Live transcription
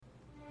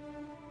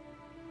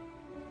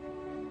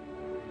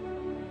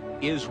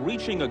Is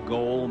reaching a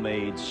goal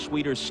made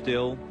sweeter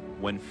still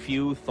when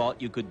few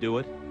thought you could do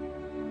it?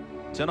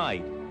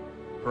 Tonight,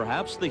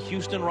 perhaps the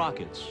Houston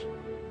Rockets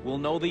will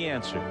know the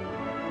answer.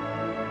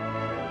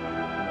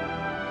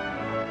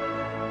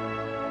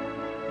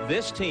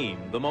 This team,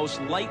 the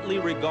most lightly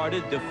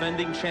regarded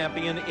defending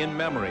champion in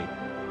memory,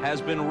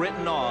 has been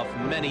written off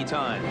many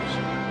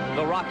times.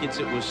 The Rockets,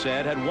 it was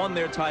said, had won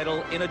their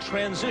title in a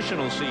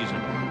transitional season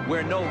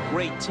where no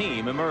great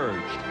team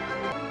emerged.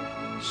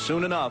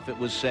 Soon enough, it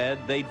was said,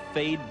 they'd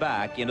fade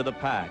back into the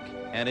pack.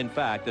 And in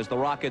fact, as the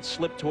Rockets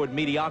slipped toward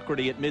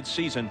mediocrity at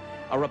midseason,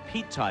 a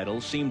repeat title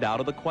seemed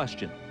out of the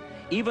question.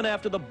 Even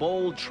after the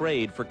bold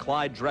trade for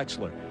Clyde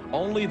Drexler,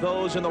 only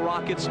those in the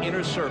Rockets'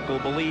 inner circle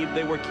believed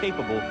they were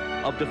capable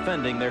of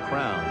defending their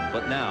crown.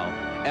 But now,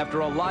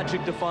 after a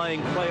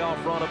logic-defying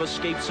playoff run of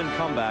escapes and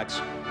comebacks,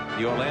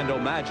 the Orlando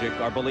Magic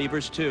are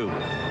believers too,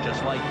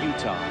 just like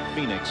Utah,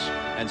 Phoenix,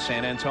 and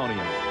San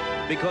Antonio.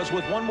 Because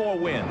with one more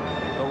win,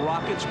 the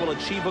Rockets will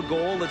achieve a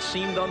goal that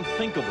seemed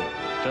unthinkable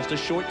just a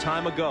short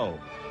time ago.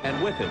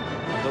 And with it,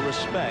 the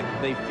respect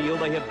they feel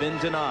they have been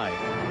denied,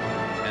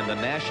 and the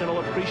national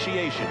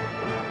appreciation,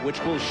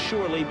 which will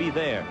surely be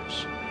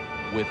theirs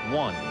with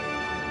one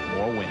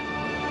more win.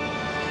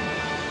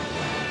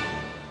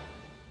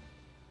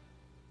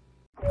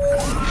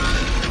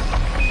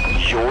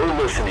 You're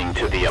listening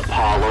to the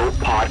Apollo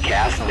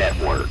Podcast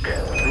Network.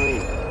 3,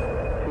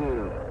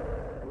 2,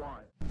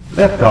 1.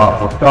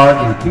 Liftoff will start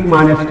in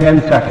T-minus 10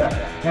 seconds.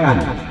 10,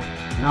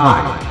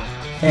 9,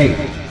 8,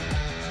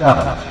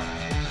 7,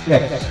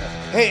 6.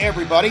 Hey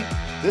everybody,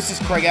 this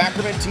is Craig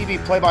Ackerman,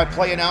 TV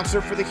play-by-play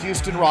announcer for the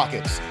Houston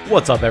Rockets.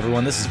 What's up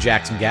everyone, this is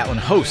Jackson Gatlin,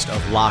 host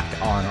of Locked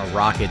On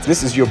Rockets.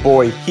 This is your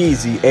boy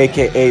Heezy,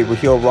 aka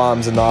Raheel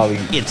Ramzanali.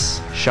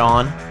 It's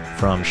Sean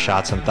from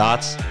Shots and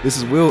Thoughts. This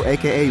is Will,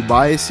 aka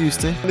Bias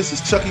Houston. This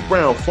is Chucky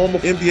Brown, former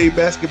NBA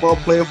basketball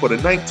player for the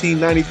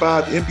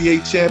 1995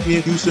 NBA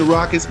champion Houston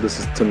Rockets. This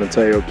is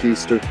Timoteo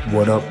Keister.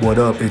 What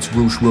up? It's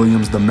Roosh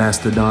Williams, the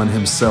Mastodon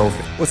himself.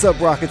 What's up,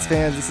 Rockets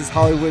fans? This is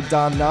Hollywood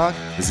Dom Knock.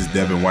 This is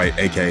Devin White,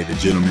 aka The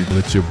Gentleman.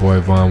 It's your boy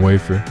Von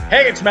Wafer.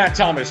 Hey, it's Matt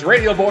Thomas,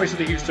 radio voice of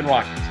the Houston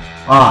Rockets.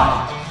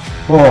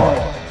 5,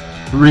 4,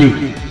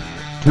 3,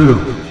 2,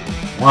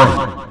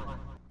 1.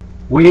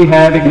 We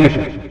have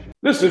ignition.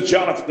 This is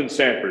Jonathan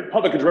Sanford,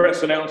 public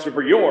address announcer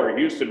for your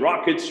Houston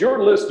Rockets.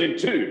 You're listening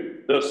to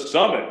The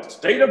Summit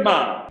State of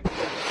Mind.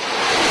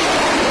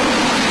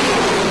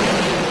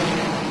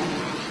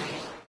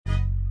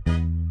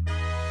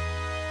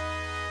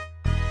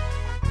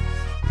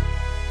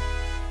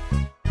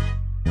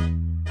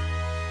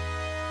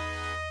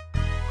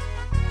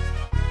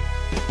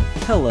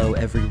 Hello,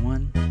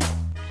 everyone,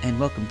 and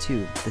welcome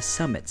to the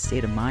Summit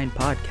State of Mind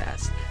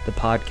podcast, the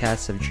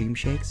podcast of dream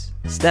shakes,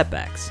 step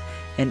backs,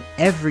 and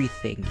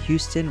everything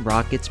Houston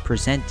Rockets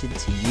presented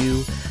to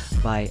you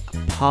by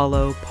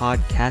Apollo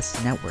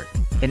Podcast Network.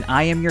 And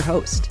I am your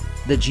host,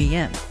 the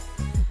GM.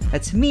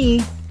 That's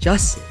me,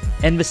 Justin.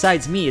 And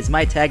besides me is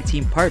my tag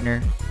team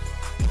partner,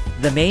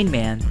 the main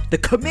man, the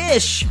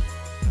commish,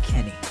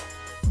 Kenny.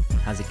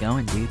 How's it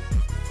going, dude?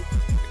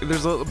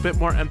 There's a bit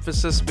more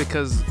emphasis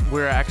because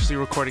we're actually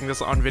recording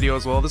this on video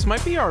as well. This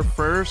might be our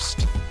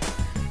first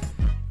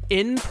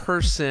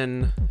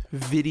in-person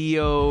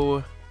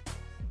video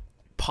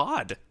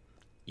pod,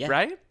 yeah,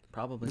 right?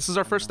 Probably. This is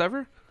our first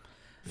ever?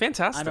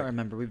 Fantastic. I don't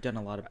remember. We've done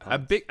a lot of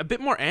pods. A bit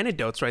more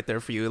anecdotes right there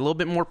for you. A little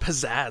bit more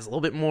pizzazz. A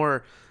little bit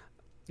more,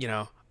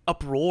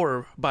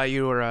 uproar by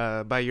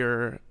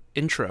your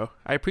intro.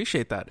 I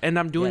appreciate that. And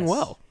I'm doing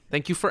well.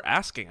 Thank you for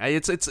asking.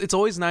 It's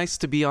always nice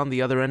to be on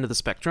the other end of the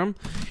spectrum,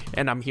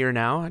 and I'm here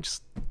now. I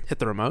just hit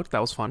the remote. That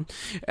was fun.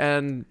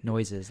 And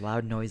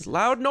loud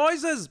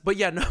noises. But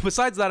yeah, no,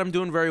 besides that, I'm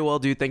doing very well,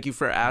 dude. Thank you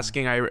for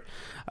asking. I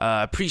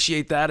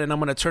appreciate that, and I'm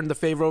going to turn the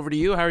favor over to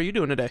you. How are you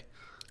doing today?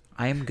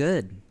 I am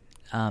good.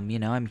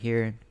 I'm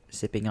here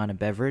sipping on a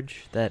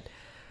beverage that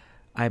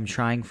I'm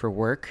trying for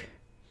work,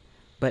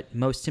 but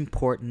most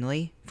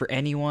importantly, for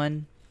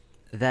anyone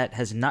that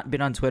has not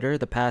been on Twitter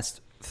the past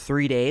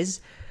 3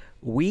 days,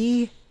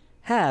 we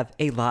have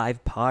a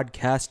live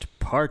podcast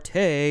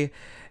party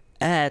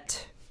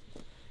at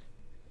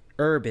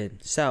Urban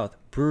South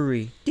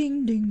Brewery.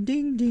 Ding, ding,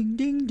 ding, ding,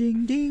 ding,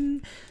 ding,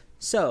 ding.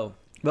 So,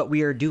 what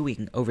we are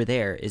doing over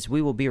there is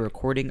we will be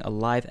recording a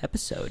live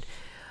episode.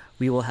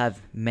 We will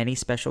have many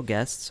special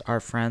guests, our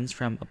friends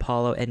from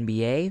Apollo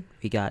NBA.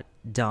 We got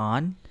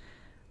Don,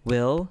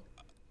 Will.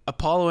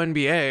 Apollo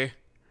NBA?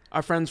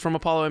 Our friends from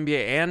Apollo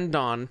NBA and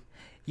Don.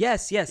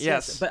 Yes.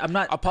 But I'm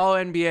not...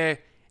 Apollo NBA...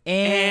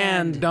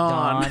 And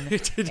Don.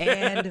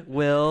 And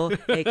Will,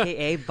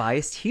 a.k.a.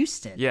 Biased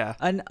Houston. Yeah.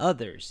 And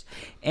others.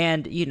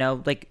 And,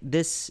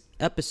 this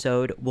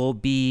episode will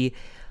be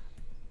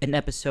an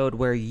episode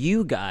where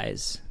you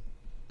guys,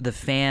 the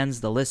fans,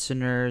 the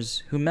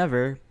listeners,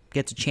 whomever,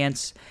 gets a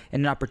chance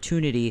and an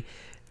opportunity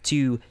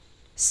to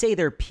say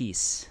their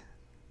piece.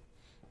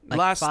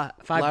 Like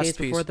five days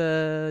before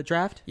the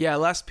draft? Yeah,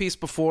 last piece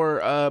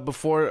before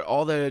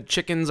all the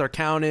chickens are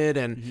counted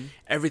and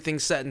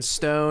everything's set in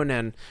stone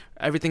and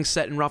everything's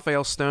set in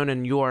Raphael stone,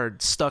 and you are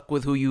stuck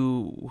with who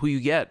you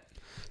get.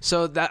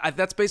 So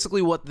that's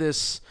basically what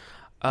this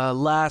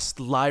last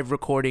live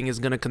recording is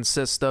going to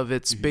consist of.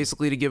 It's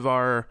basically to give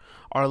our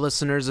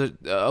listeners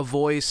a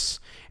voice,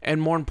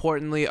 and more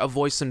importantly, a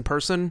voice in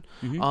person.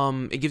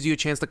 It gives you a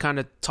chance to kind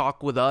of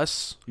talk with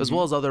us as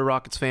well as other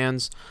Rockets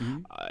fans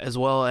as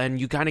well, and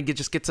you kind of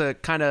get to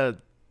kind of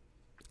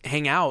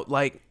hang out.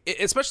 Like,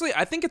 especially,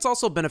 I think it's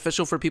also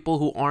beneficial for people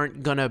who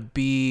aren't gonna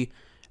be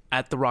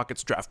at the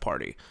Rockets draft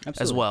party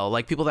as well.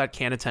 Like people that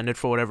can't attend it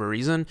for whatever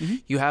reason,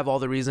 you have all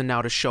the reason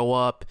now to show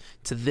up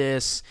to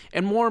this,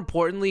 and more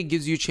importantly, it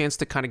gives you a chance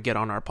to kind of get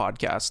on our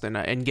podcast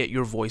and get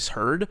your voice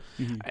heard,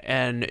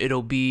 and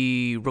it'll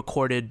be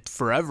recorded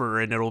forever,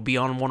 and it'll be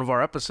on one of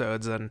our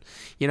episodes, and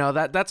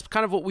that's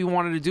kind of what we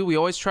wanted to do. We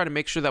always try to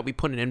make sure that we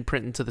put an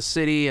imprint into the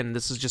city, and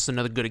this is just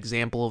another good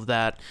example of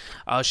that.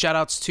 Shout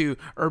outs to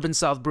Urban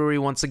South Brewery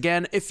once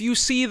again. If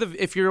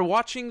you're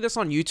watching this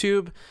on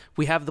YouTube,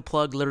 we have the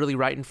plug literally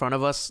right in front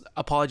of us.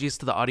 Apologies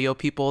to the audio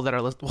people that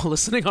are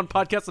listening on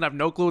podcasts and have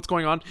no clue what's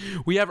going on.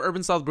 We have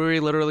Urban South Brewery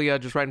literally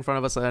just right in front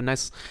of us. A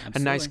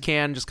nice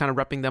can, just kind of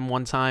repping them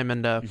one time,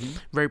 and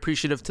very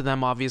appreciative to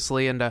them,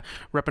 obviously, and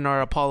repping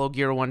our Apollo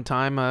gear one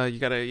time. You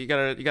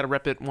gotta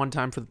rep it one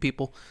time for the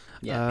people.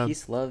 Yeah,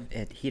 peace, love,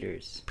 and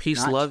heaters. Peace,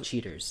 not love,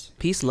 cheaters.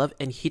 Peace, love,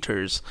 and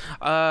heaters.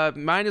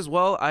 Mine as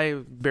well.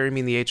 I bury me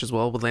in the H as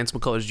well with Lance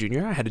McCullers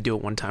Jr. I had to do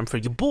it one time for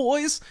you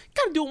boys.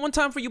 Gotta do it one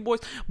time for you boys.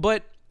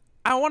 But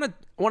I want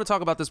to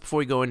talk about this before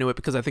we go into it,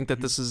 because I think that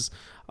this is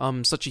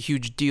such a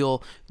huge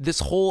deal. This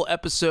whole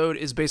episode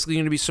is basically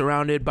going to be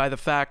surrounded by the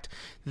fact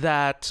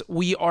that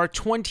we are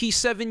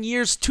 27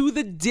 years to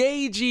the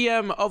day,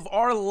 GM, of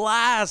our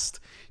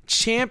last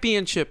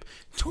championship.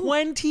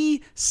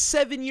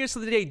 27 years to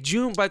the day.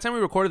 By the time we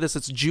recorded this,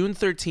 it's June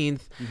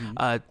 13th,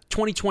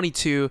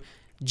 2022.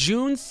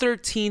 June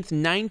 13th,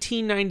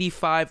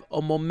 1995,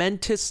 a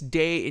momentous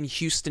day in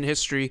Houston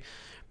history.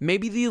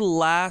 Maybe the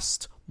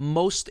last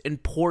most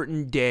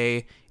important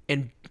day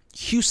in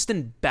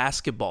Houston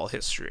basketball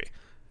history.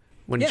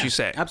 Wouldn't you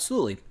say?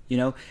 Absolutely.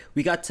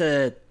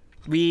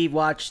 We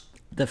watched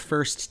the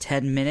first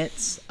 10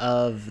 minutes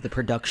of the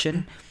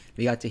production.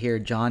 We got to hear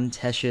John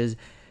Tesh's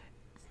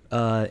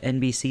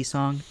NBC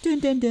song.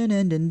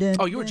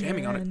 Oh, you were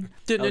jamming on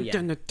it. No one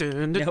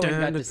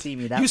got to see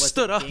me. That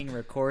was being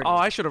recorded. Oh,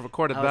 I should have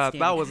recorded that.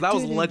 That was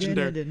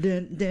legendary.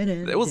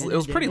 It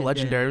was pretty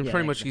legendary.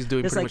 Pretty much he's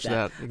doing pretty much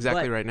that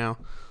exactly right now.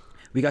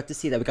 We got to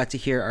see that. We got to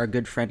hear our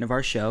good friend of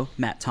our show,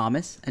 Matt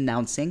Thomas,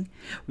 announcing.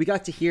 We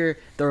got to hear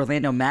the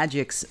Orlando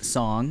Magic's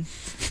song,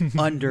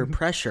 Under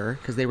Pressure,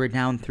 because they were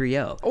down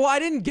 3-0. Well, I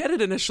didn't get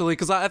it initially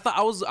because I thought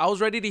I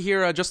was ready to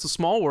hear Just a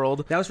Small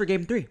World. That was for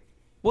Game 3.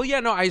 Well,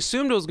 yeah, no, I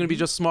assumed it was going to be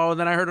Just Small, and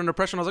then I heard Under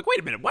Pressure, and I was like, wait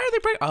a minute, why are they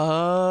playing?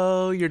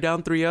 Oh, you're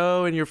down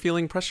 3-0, and you're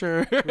feeling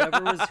pressure.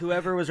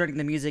 Whoever was writing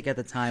the music at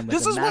the time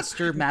was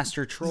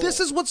master troll.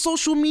 This is what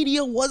social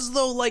media was,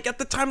 though. Like, at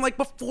the time, like,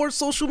 before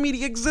social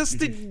media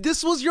existed,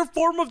 this was your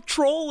form of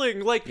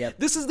trolling. Like,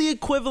 this is the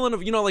equivalent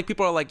of, like,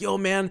 people are like, yo,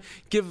 man,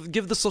 give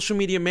the social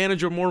media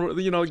manager more,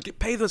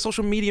 pay the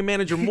social media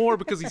manager more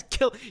because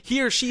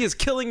he or she is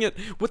killing it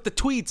with the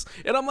tweets.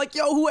 And I'm like,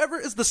 yo, whoever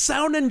is the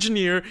sound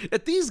engineer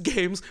at these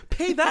games,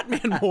 pay that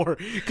man more,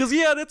 because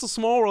it's a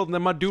small world, and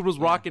then my dude was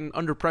rocking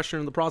Under Pressure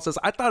in the process.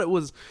 I thought it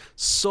was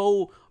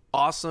so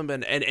awesome,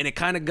 and it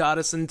kind of got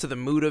us into the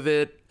mood of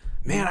it,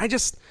 man. I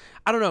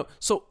don't know.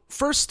 So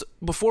first,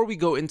 before we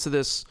go into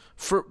this,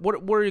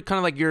 what were kind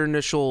of like your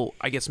initial,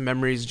 I guess,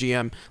 memories,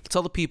 GM?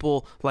 Tell the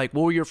people, like,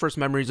 what were your first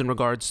memories in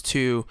regards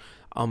to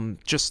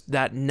just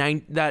that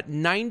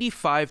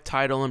 95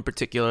 title in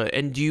particular,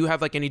 and do you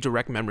have like any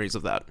direct memories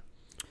of that?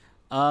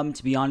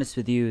 To be honest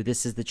with you,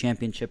 this is the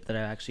championship that I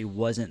actually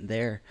wasn't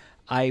there.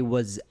 I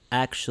was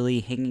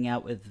actually hanging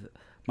out with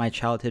my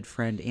childhood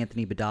friend,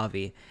 Anthony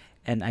Badavi,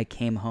 and I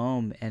came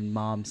home and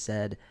Mom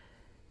said,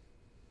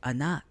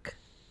 Anak,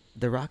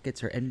 the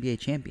Rockets are NBA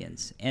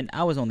champions. And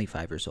I was only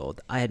 5 years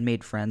old. I had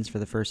made friends for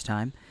the first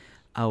time.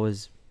 I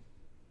was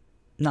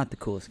not the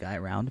coolest guy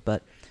around,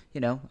 but,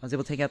 I was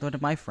able to take out one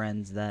of my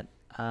friends that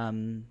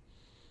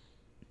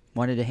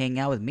wanted to hang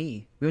out with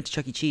me. We went to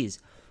Chuck E. Cheese,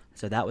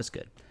 so that was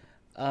good.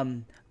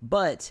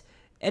 But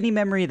any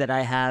memory that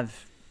I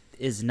have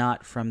is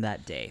not from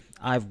that day.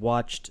 I've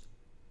watched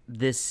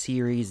this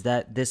series,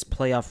 this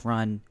playoff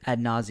run ad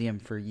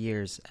nauseum for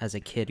years as a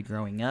kid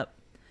growing up.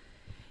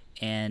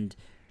 And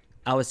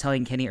I was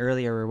telling Kenny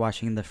earlier, we were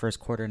watching the first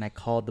quarter, and I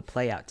called the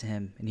play out to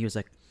him, and he was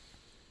like,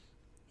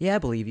 yeah, I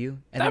believe you.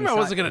 And I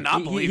wasn't going to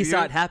not believe you. He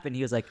saw it happen.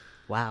 He was like,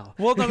 wow.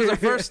 Well, no, at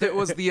first it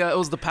was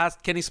the pass.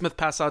 Kenny Smith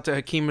passed out to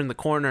Hakeem in the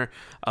corner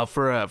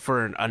for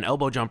an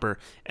elbow jumper,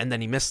 and then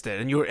he missed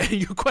it. And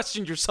you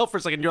questioned yourself for a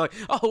second. You're like,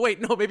 oh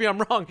wait, no, maybe I'm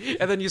wrong.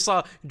 And then you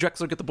saw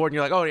Drexler get the board, and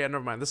you're like, oh yeah,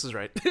 never mind, this is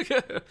right.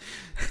 Well,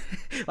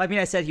 I mean,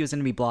 I said he was going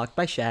to be blocked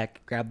by Shaq,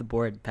 grab the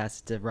board, pass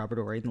it to Robert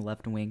Horry in the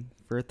left wing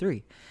for a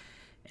 3.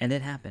 And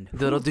it happened.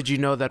 Little did you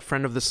know that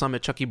friend of the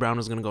summit, Chucky Brown,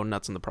 was going to go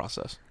nuts in the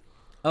process.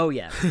 Oh,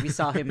 yeah. We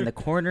saw him in the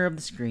corner of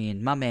the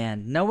screen. My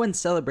man, no one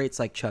celebrates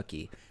like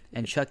Chucky.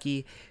 And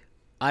Chucky,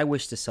 I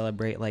wish to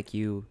celebrate like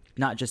you,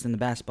 not just in the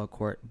basketball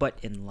court, but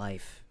in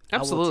life.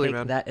 Absolutely, I will take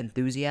man. that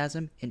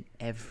enthusiasm in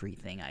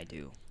everything I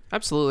do.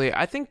 Absolutely.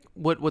 I think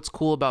what's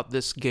cool about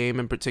this game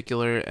in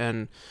particular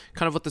and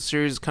kind of what the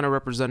series kind of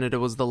represented, it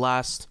was the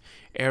last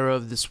era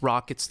of this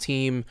Rockets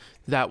team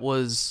that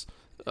was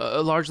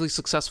largely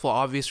successful,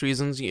 obvious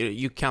reasons.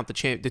 You count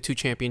the two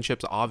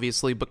championships,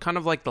 obviously, but kind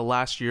of like the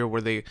last year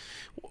where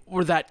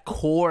that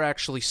core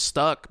actually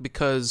stuck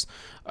because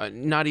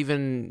not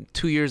even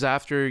 2 years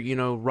after,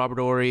 Robert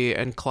Horry,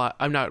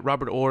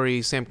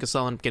 Sam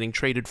Cassell ended up getting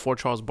traded for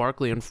Charles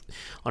Barkley,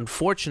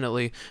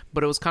 unfortunately,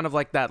 but it was kind of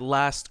like that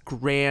last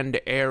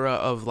grand era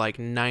of like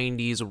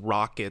 90s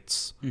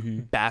Rockets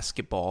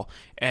basketball,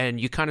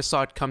 and you kind of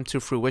saw it come to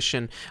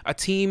fruition. A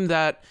team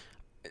that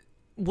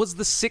was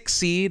the 6th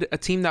seed, a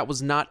team that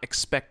was not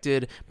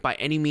expected by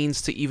any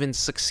means to even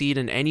succeed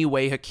in any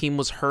way. Hakeem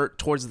was hurt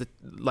towards the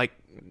like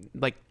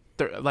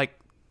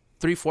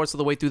 3/4 of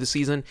the way through the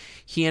season.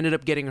 He ended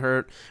up getting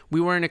hurt.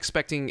 We weren't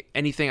expecting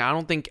anything. I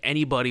don't think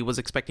anybody was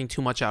expecting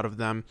too much out of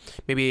them.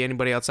 Maybe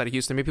anybody outside of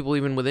Houston, maybe people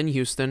even within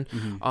Houston.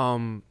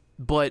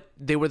 But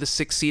they were the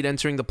 6th seed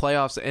entering the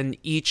playoffs, and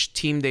each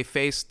team they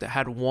faced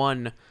had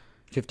won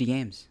 50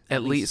 games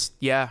at least.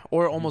 Yeah,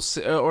 or almost,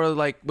 or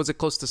like, was it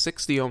close to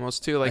 60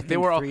 almost too? Like, I think they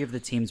were 3 of the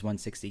teams won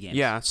 60 games.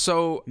 Yeah,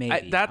 so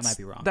maybe I might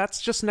be wrong.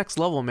 That's just next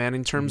level, man,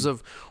 in terms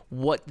of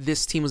what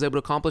this team was able to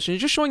accomplish, and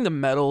just showing the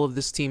mettle of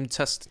this team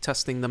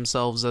testing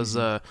themselves as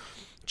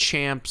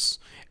champs,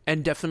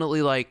 and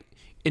definitely like,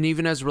 and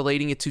even as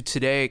relating it to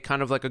today,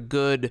 kind of like a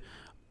good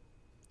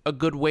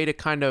way to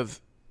kind of.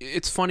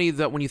 It's funny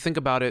that when you think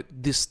about it,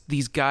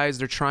 these guys,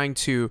 they're trying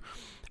to.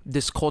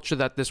 This culture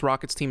that this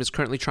Rockets team is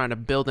currently trying to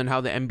build and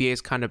how the NBA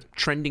is kind of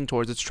trending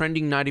towards. It's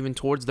trending not even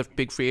towards the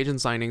big free agent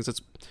signings.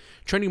 It's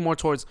trending more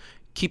towards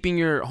keeping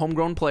your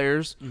homegrown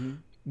players,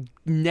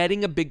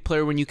 netting a big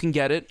player when you can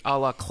get it, a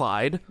la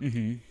Clyde,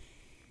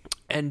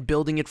 and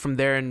building it from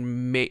there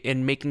and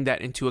making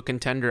that into a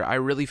contender. I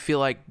really feel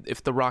like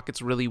if the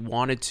Rockets really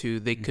wanted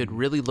to, they could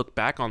really look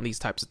back on these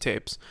types of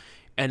tapes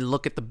and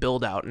look at the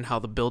build out and how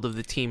the build of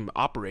the team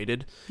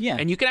operated. Yeah.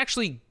 And you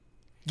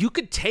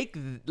could take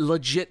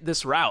legit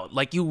this route.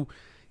 Like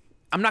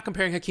I'm not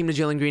comparing Hakeem to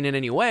Jalen Green in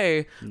any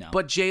way,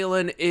 but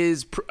Jalen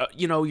is,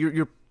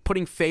 you're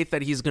putting faith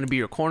that he's going to be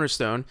your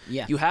cornerstone.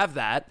 Yeah. You have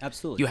that.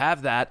 Absolutely. You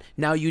have that.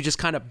 Now you just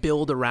kind of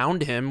build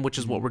around him, which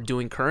is what we're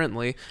doing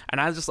currently. And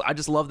I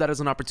just love that as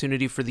an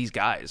opportunity for these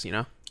guys,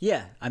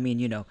 Yeah. I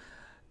mean,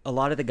 a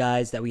lot of the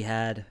guys that we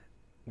had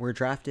were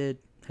drafted.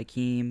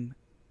 Hakeem,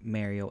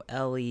 Robert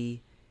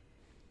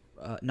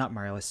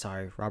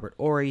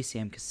Horry,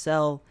 Sam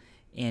Cassell.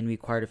 And we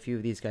acquired a few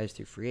of these guys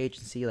through free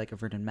agency, like a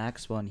Vernon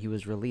Maxwell, and he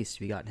was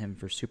released. We got him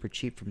for super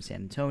cheap from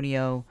San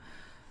Antonio.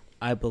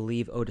 I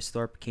believe Otis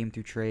Thorpe came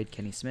through trade.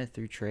 Kenny Smith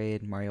through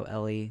trade. Mario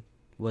Elie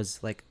was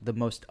like the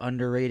most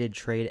underrated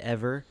trade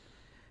ever.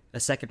 A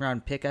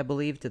 2nd-round pick, I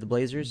believe, to the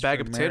Blazers.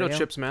 Bag of potato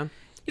chips, man.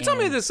 You tell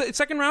me this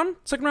second round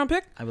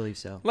pick? I believe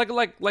so.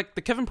 Like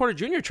the Kevin Porter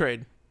Jr.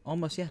 trade.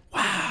 Almost, yeah.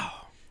 Wow.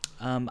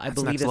 I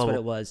believe that's what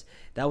it was.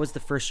 That was the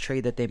first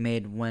trade that they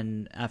made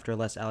after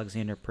Les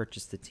Alexander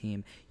purchased the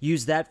team.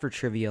 Use that for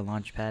Trivia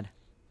Launchpad.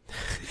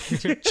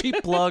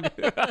 Cheap plug.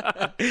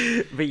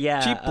 But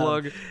yeah. Cheap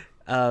plug.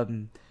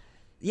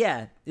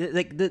 Yeah,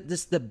 like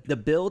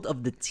the build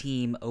of the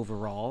team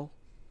overall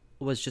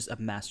was just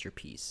a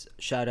masterpiece.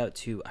 Shout out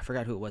to, I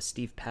forgot who it was,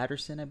 Steve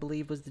Patterson, I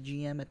believe, was the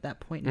GM at that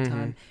point in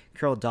time.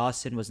 Carl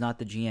Dawson was not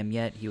the GM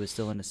yet. He was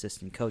still an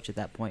assistant coach at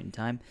that point in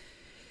time.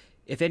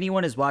 If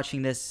anyone is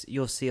watching this,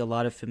 you'll see a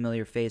lot of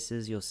familiar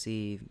faces. You'll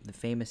see the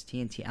famous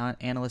TNT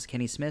analyst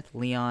Kenny Smith,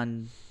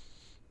 Leon.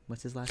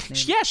 What's his last name?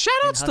 Yeah, shout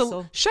outs to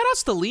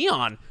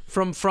Leon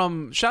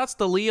shouts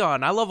to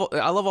Leon. I love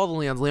all the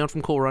Leons. Leon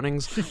from Cool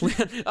Runnings.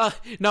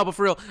 No, but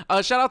for real,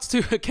 shout outs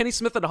to Kenny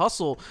Smith at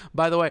Hustle.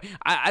 By the way,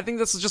 I think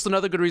this is just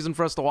another good reason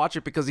for us to watch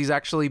it because he's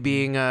actually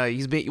being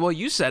well,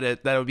 you said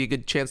it, that would be a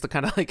good chance to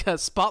kind of like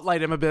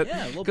spotlight him a bit.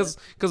 Yeah, because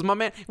my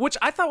man, which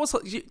I thought was,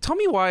 tell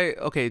me why.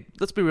 Okay,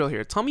 let's be real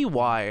here. Tell me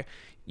why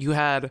you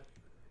had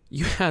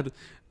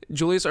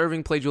Julius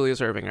Erving play Julius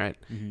Erving, right?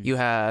 You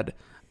had.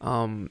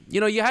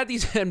 You had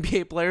these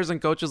NBA players and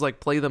coaches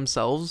like play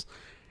themselves,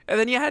 and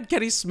then you had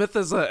Kenny Smith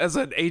as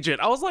an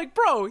agent. I was like,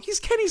 bro, he's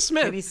Kenny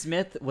Smith. Kenny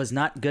Smith was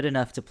not good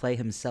enough to play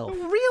himself.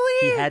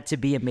 Really? He had to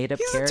be a made-up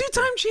character. He's a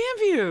 2-time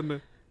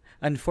champion.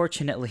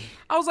 Unfortunately,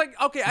 I was like,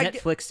 okay,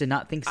 Netflix did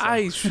not think so.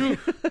 I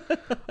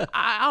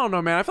don't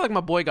know, man. I feel like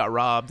my boy got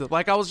robbed.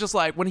 Like, I was just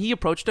like, when he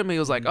approached him, he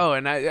was like, oh,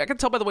 and I could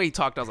tell by the way he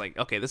talked, I was like,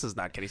 okay, this is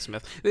not Kenny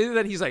Smith. And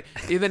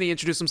then he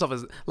introduced himself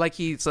as, like,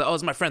 he said, oh,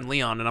 it's my friend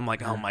Leon. And I'm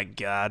like, oh my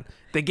God.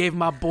 They gave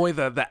my boy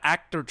the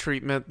actor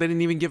treatment. They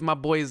didn't even give my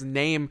boy his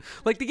name.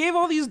 Like, they gave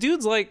all these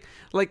dudes, like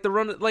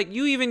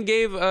you even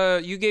gave,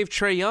 you gave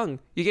Trae Young.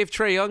 You gave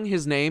Trae Young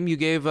his name. You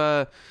gave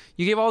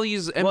You gave all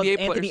these NBA players.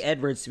 Anthony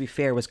Edwards, to be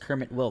fair, was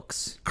Kermit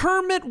Wilkes.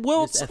 Kermit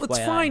Wilkes, Just it's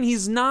FYI. fine.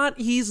 He's not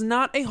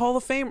a Hall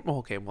of Famer.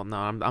 Okay, well, no,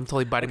 I'm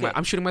totally biting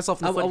I'm shooting myself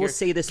in the foot I will here.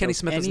 say this: Kenny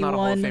Smith is not a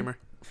Hall of Famer.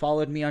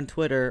 Followed me on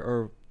Twitter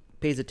or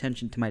pays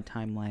attention to my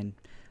timeline.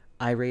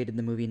 I rated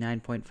the movie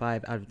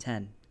 9.5 out of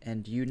 10,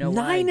 and you know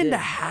why I did.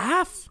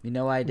 9.5? You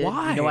know why I did.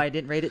 Why? You know why I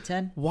didn't rate it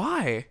 10?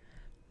 Why?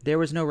 There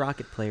was no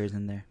Rocket players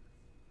in there.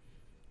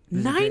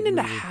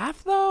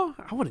 9.5 though?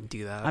 I wouldn't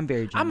do that. I'm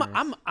very generous.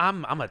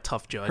 I'm a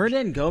tough judge.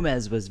 Hernan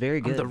Gomez was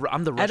very good.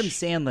 I'm the Adam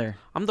Sandler.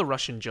 I'm the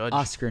Russian judge.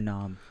 Oscar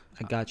nom.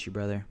 I got you,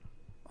 brother.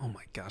 Oh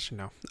my gosh,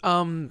 no.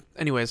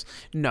 Anyways,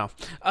 no.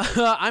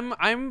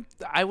 I'd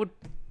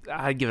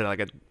give it like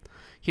a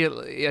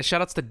here. Yeah,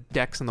 shout outs to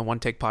Dex and the One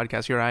Take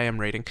Podcast. Here I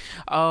am rating.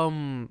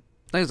 I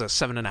think it's a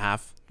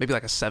 7.5, maybe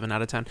like a 7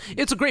 out of 10.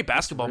 It's a great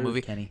basketball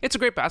movie. Kenny. It's a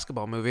great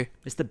basketball movie.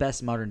 It's the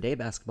best modern day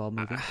basketball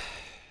movie.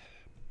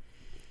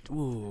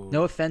 Ooh.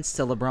 No offense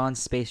to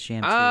LeBron's Space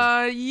Jam 2.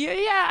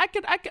 Yeah, I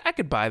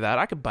could buy that.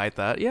 I could bite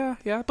that.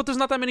 Yeah. But there's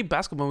not that many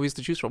basketball movies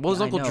to choose from. Well,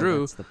 there's Uncle Drew.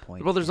 That's the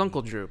point. Well, there's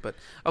Uncle Drew, but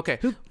okay.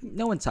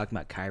 No one's talking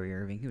about Kyrie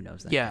Irving. Who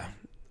knows that? Yeah. guy?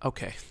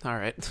 Okay. All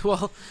right.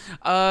 Well,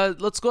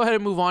 let's go ahead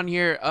and move on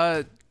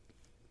here.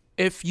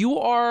 If you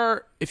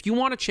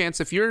want a chance,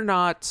 if you're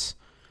not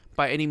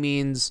by any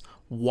means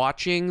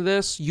watching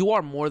this, you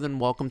are more than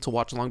welcome to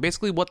watch along.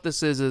 Basically what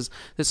this is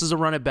a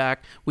run it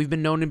back. We've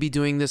been known to be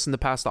doing this in the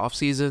past off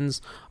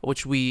seasons,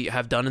 which we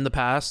have done in the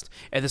past,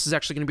 and this is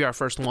actually going to be our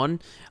first one.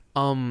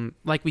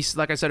 Like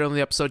I said earlier in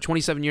the episode,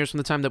 27 years from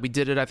the time that we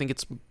did it. I think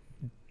it's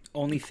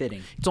only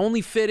fitting.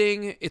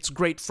 It's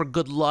great for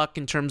good luck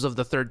in terms of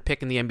the third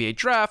pick in the NBA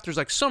draft. There's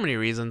like so many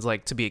reasons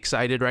like to be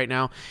excited right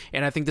now,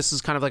 and I think this is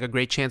kind of like a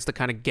great chance to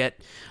kind of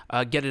get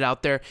it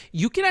out there.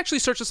 You can actually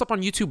search this up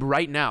on YouTube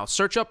right now.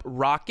 Search up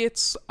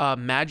Rockets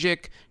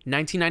Magic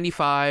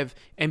 1995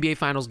 NBA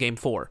Finals Game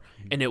 4,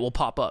 and it will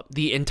pop up.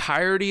 The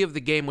entirety of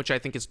the game, which I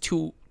think is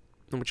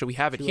which we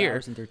have it here. 2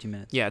 hours and 13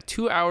 minutes. Yeah,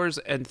 2 hours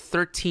and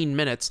 13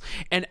 minutes.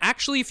 And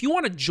actually, if you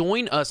want to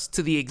join us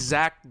to the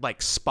exact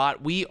like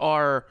spot, we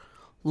are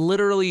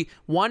literally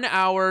 1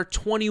 hour,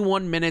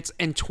 21 minutes,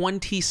 and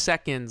 20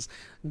 seconds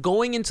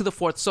going into the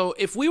fourth. So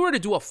if we were to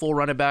do a full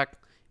run it back,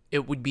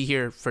 it would be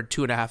here for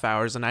 2.5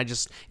 hours. And I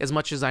just, as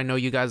much as I know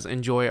you guys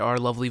enjoy our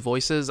lovely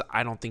voices,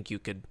 I don't think you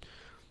could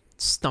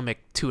stomach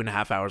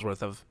 2.5 hours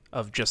worth of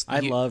just.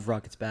 I love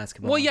Rockets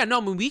basketball. Well, yeah, no,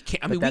 I mean, we can.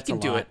 I mean, we can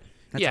do it.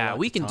 That's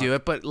we can do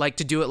it, but like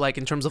to do it like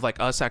in terms of like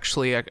us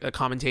actually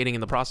commentating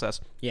in the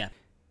process. Yeah.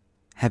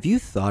 Have you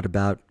thought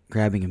about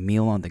grabbing a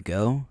meal on the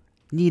go?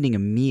 Needing a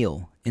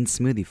meal in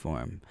smoothie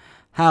form?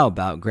 How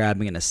about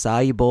grabbing an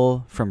acai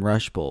bowl from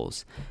Rush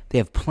Bowls? They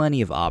have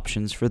plenty of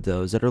options for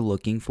those that are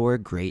looking for a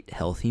great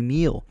healthy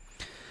meal.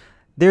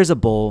 There's a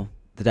bowl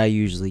that I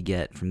usually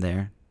get from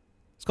there.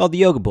 It's called the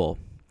Yoga Bowl.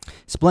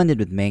 It's blended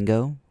with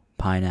mango,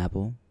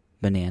 pineapple,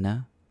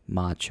 banana,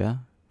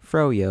 matcha,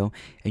 froyo,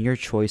 and your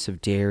choice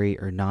of dairy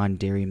or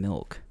non-dairy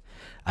milk.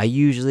 I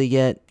usually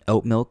get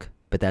oat milk,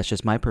 but that's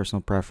just my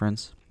personal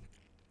preference.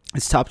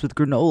 It's topped with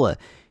granola,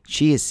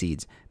 chia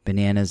seeds,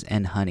 bananas,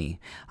 and honey.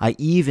 I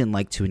even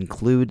like to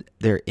include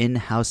their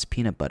in-house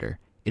peanut butter.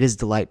 It is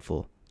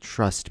delightful.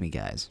 Trust me,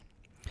 guys.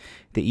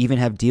 They even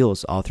have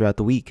deals all throughout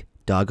the week.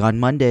 Dog on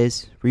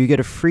Mondays, where you get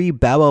a free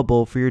Bow Wow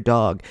bowl for your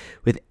dog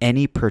with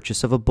any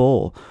purchase of a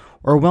bowl.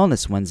 Or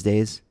Wellness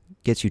Wednesdays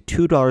gets you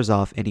 $2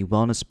 off any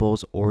wellness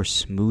bowls or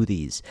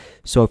smoothies.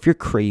 So if you're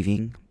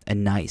craving a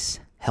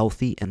nice,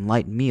 healthy, and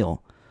light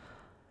meal,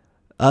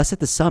 us at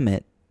the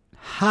Summit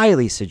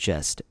highly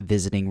suggest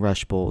visiting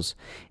Rush Bowls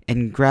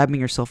and grabbing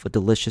yourself a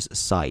delicious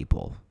acai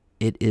bowl.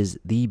 It is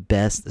the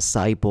best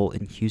acai bowl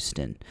in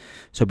Houston.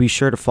 So be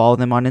sure to follow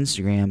them on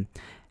Instagram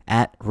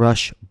at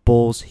Rush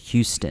Bowls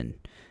Houston.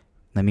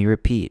 Let me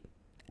repeat,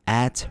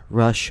 at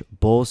Rush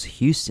Bowls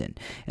Houston,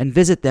 and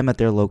visit them at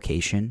their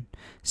location,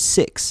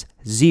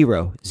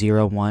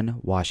 6001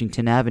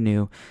 Washington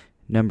Avenue,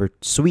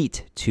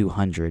 Suite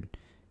 200,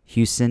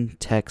 Houston,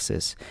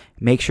 Texas.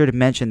 Make sure to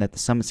mention that the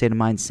Summit State of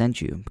Mind sent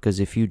you,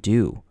 because if you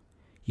do,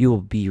 you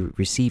will be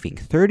receiving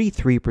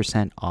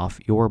 33%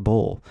 off your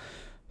bowl.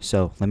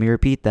 So let me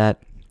repeat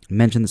that.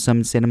 Mention the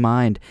Summit State of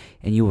Mind,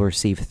 and you will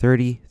receive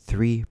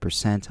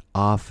 33%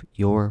 off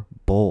your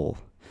bowl.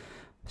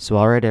 So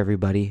all right,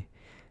 everybody,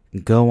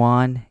 go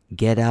on,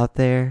 get out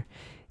there,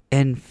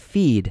 and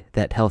feed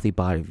that healthy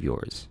body of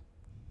yours.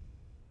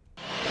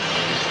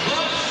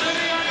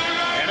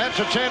 And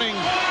entertaining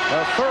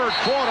the third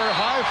quarter,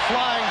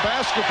 high-flying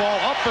basketball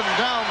up and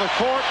down the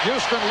court.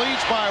 Houston leads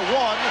by 1,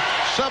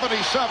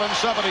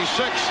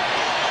 77-76.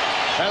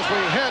 As we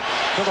head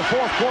to the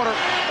fourth quarter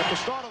at the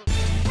start of the...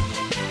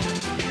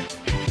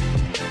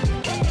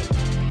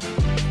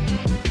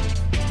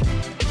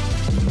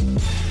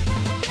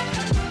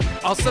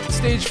 I'll set the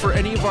stage for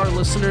any of our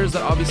listeners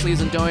that obviously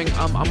isn't knowing.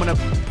 I'm going to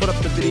put up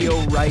the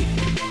video right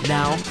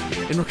now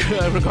in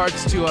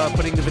regards to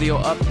putting the video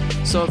up.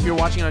 So if you're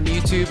watching it on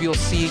YouTube, you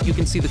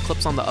can see the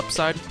clips on the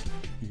upside.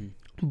 Mm-hmm.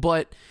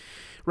 But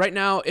right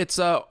now it's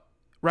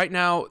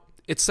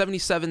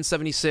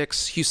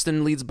 77-76.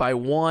 Houston leads by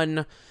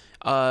 1.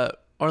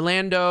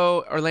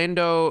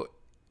 Orlando,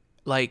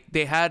 like,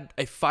 they had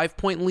a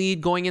 5-point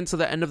lead going into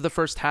the end of the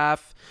first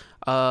half.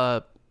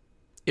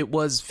 It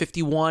was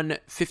 51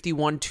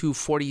 to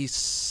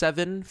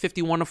 47,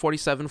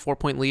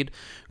 4-point lead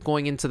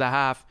going into the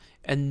half.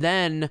 And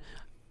then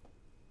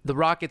the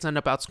Rockets end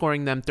up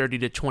outscoring them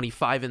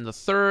 30-25 in the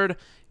third,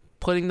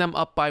 putting them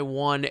up by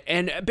 1.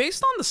 And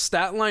based on the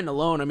stat line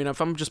alone, I mean, if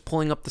I'm just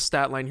pulling up the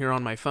stat line here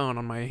on my phone,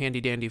 on my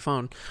handy dandy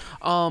phone,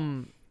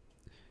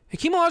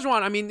 Hakeem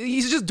Olajuwon, I mean,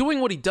 he's just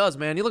doing what he does,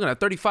 man. You're looking at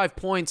 35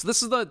 points.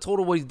 This is the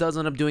total what he does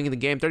end up doing in the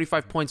game.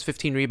 35 points,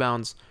 15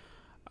 rebounds.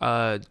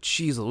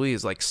 Jeez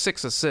Louise, like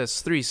 6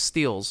 assists, 3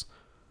 steals.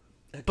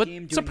 But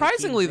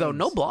surprisingly, though,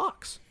 no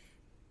blocks.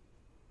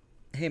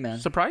 Hey, man.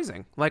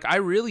 Surprising. Like, I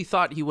really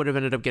thought he would have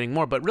ended up getting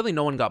more, but really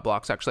no one got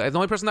blocks, actually. The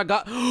only person that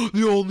got...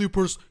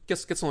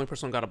 Guess the only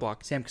person who got a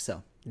block. Sam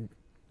Cassell.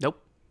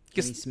 Nope.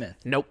 Kenny Smith.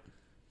 Nope.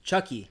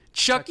 Chucky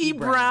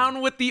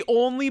Brown with the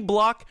only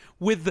block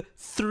with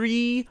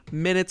 3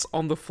 minutes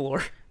on the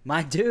floor.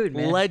 My dude,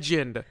 man.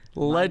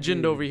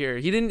 Legend over here.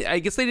 I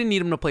guess they didn't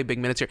need him to play big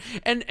minutes here.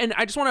 And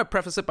I just want to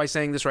preface it by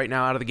saying this right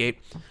now out of the gate.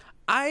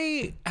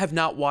 I have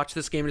not watched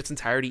this game in its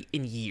entirety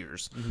in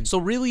years. Mm-hmm. So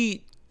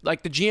really,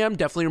 like, the GM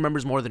definitely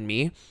remembers more than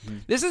me. Mm-hmm.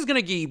 This is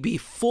going to be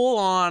full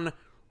on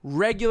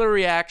regular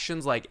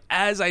reactions, like,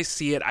 as I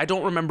see it. I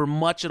don't remember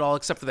much at all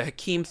except for the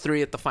Hakeem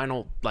 3 at the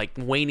final, like,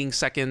 waning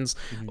seconds.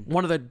 Mm-hmm.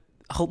 One of the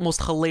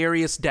most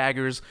hilarious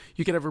daggers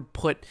you could ever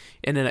put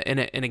in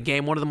a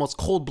game. One of the most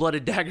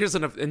cold-blooded daggers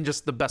in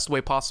just the best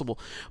way possible.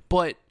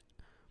 But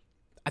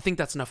I think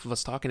that's enough of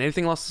us talking.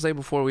 Anything else to say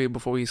before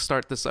we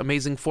start this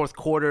amazing fourth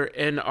quarter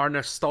in our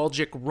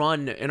nostalgic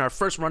run, in our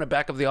first run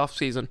back of the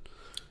offseason?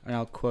 And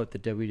I'll quote the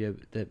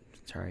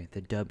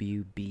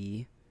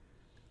WB,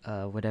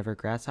 whatever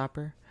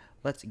grasshopper.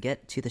 Let's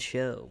get to the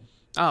show.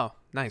 Oh,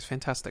 nice,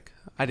 fantastic.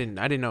 I didn't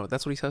know.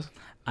 That's what he says?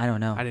 I don't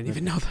know. I didn't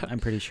even know that. I'm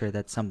pretty sure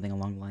that's something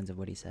along the lines of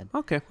what he said.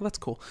 Okay, well, that's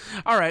cool.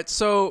 All right,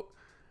 so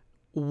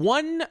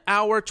 1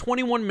 hour,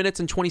 21 minutes,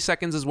 and 20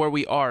 seconds is where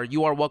we are.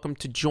 You are welcome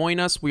to join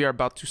us. We are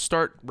about to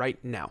start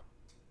right now.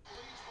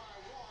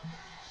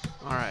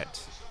 All right.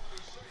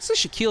 This is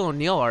Shaquille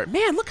O'Neal art.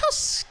 Man, look how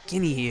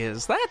skinny he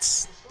is.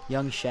 That's...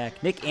 Young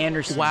Shaq. Nick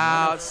Anderson.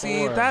 Wow,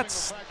 see,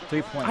 that's...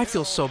 3 points. I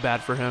feel so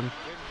bad for him.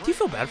 Do you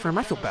feel bad for him?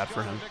 I feel bad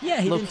for him. Yeah,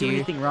 he didn't do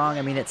anything wrong.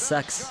 I mean, it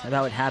sucks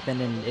about what happened,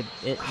 and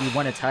we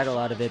won a title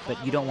out of it,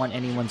 but you don't want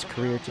anyone's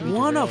career to be derailed.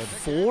 1 of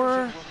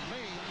 4?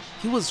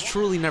 He was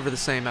truly never the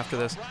same after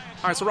this.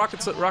 All right, so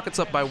Rockets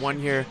up by 1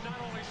 here.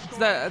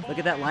 Look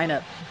at that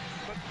lineup.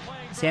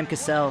 Sam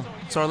Cassell.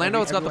 So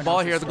Orlando's got the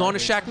ball here. They're going to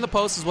Shaq in the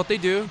post is what they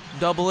do.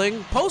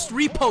 Doubling. Post,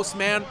 repost,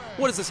 man.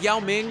 What is this,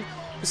 Yao Ming?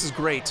 This is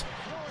great.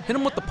 Hit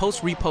him with the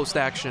post, repost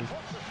action.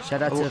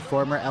 Shout out to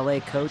former LA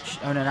coach.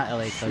 Oh, no, not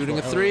LA coach. Shooting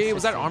a 3.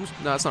 Was that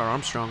Armstrong? No, that's not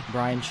Armstrong.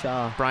 Brian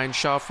Shaw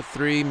for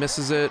 3.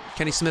 Misses it.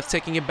 Kenny Smith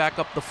taking it back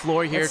up the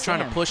floor here, that's trying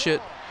Sam. To push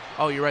it.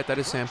 Oh, you're right. That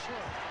is Sam.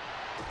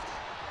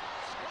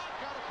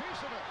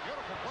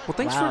 Well,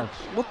 thanks for...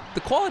 Well,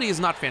 the quality is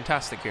not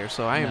fantastic here,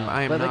 so I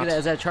am but not... look at that.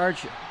 Is that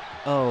charge?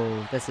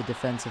 Oh, that's a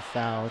defensive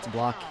foul. It's a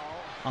block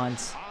on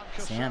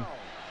Sam.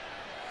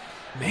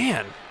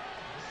 Man.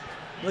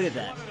 Look at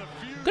that.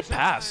 Good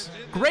pass.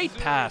 Great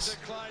pass.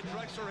 Good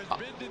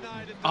block.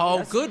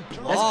 That's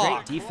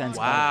great defense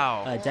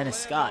by Dennis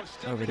Scott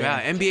over there.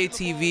 Yeah, NBA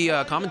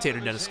TV commentator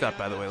Dennis Scott,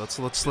 by the way. Let's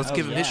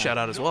give him his shout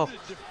out as well.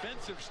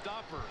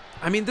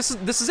 I mean, this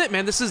is it,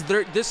 man. This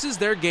is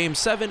their game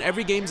 7.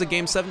 Every game's a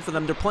game 7 for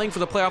them. They're playing for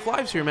the playoff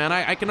lives here, man.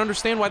 I can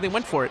understand why they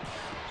went for it.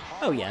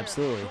 Oh yeah,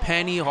 absolutely.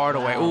 Penny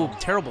Hardaway. Wow. Ooh,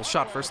 terrible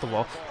shot first of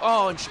all.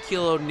 Oh, and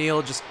Shaquille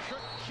O'Neal just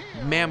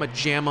mamma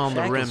jamma on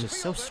the rim. Is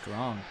just so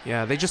strong.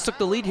 Yeah, they just took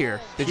the lead here.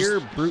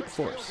 Pure brute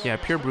force. Yeah,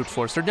 pure brute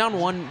force. They're down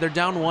 1. They're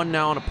down 1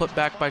 now on a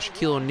putback by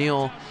Shaquille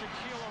O'Neal.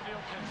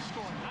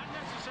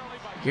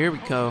 Here we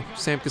go.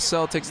 Sam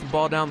Cassell takes the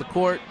ball down the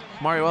court.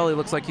 Mario Elie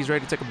looks like he's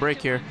ready to take a break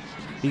here.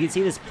 You can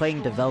see this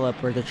playing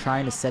develop where they're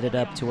trying to set it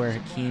up to where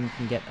Hakeem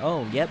can get...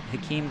 Oh, yep,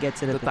 Hakeem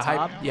gets it at the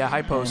top.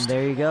 High post. And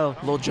there you go.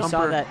 Little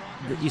jumper.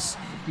 You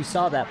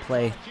saw that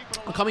play.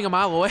 Coming a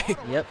mile away.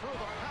 Yep.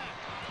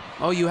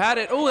 Oh, you had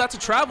it. Oh, that's a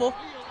travel.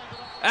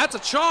 That's a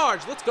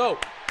charge. Let's go.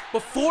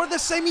 Before the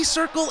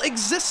semicircle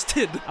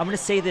existed. I'm going to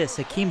say this.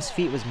 Hakeem's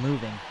feet was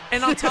moving.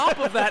 And on top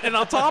of that,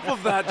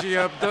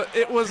 GM,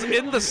 it was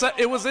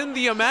in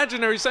the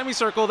imaginary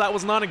semicircle that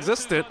was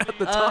non-existent at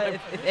the time.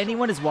 If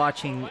anyone is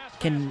watching,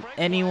 can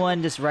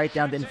anyone just write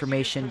down the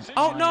information?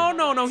 Oh,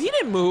 no. He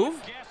didn't move.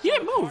 He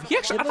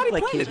actually, I thought he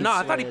planted. No,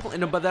 I thought he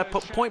planted. But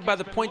by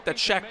the point that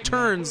Shaq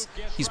turns,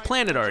 he's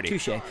planted already.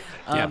 Touche.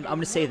 I'm going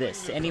to say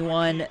this. To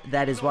anyone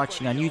that is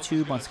watching on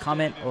YouTube, wants to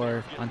comment,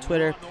 or on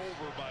Twitter,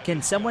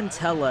 can someone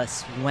tell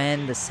us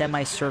when the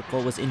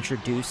semicircle was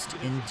introduced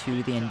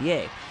into the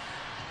NBA?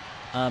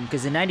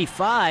 Because in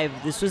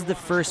 95, this was the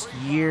first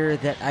year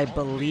that I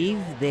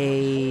believe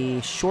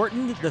they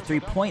shortened the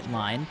three-point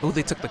line. Oh,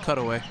 they took the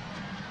cutaway.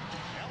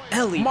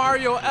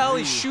 Mario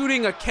Elie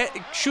shooting a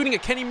Kenny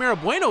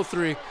Mirabueno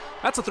 3.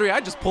 That's a 3 I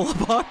just pull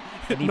up on.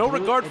 No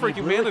regard for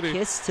humanity. Blew a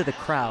kiss to the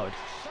crowd.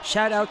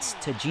 Shout outs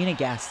to Gina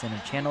Gaston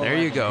of Channel There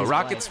 11, you go.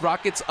 his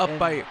Rockets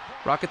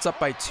up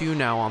by 2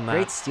 now on that.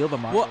 Great steal by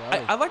Mario.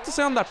 Well, I'd like to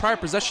say on that prior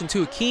possession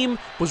too, Akeem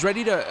was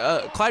ready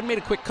to Clyde made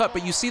a quick cut,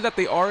 but you see that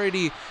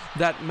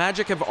that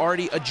Magic have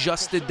already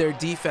adjusted their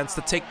defense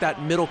to take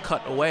that middle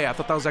cut away. I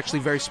thought that was actually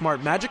very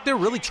smart. Magic, they're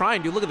really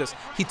trying, dude. Look at this.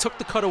 He took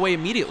the cut away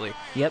immediately.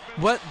 Yep.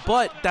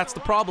 But that's the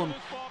problem.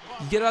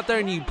 You get out there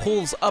and he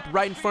pulls up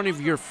right in front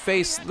of your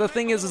face. The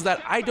thing is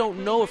that I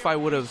don't know if I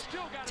would have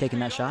taken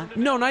that shot.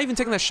 No, not even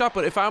taking that shot.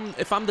 But if I'm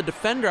the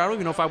defender, I don't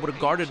even know if I would have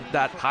guarded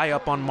that high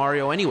up on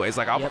Mario. Anyways,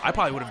 like I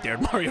probably would have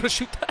dared Mario to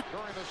shoot that.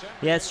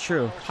 Yeah, it's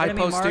true. High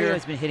post Mario here.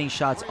 has been hitting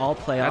shots all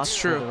playoffs. That's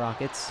true. For the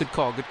Rockets. Good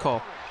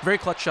call. Very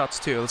clutch shots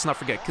too. Let's not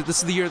forget, because this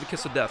is the year of the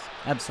kiss of death.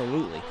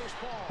 Absolutely.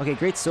 Okay,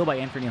 great steal by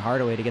Anthony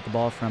Hardaway to get the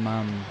ball from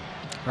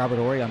Robert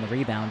Horry on the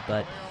rebound,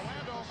 but.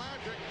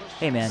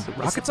 Hey, man.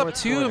 Rockets up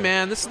 2,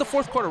 man. This is the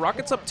fourth quarter.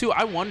 Rockets up 2.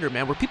 I wonder,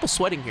 man, were people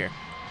sweating here?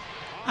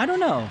 I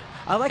don't know.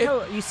 I like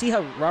how you see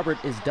how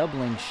Robert is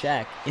doubling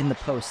Shaq in the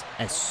post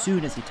as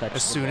soon as he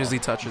touches as he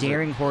touches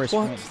daring Horace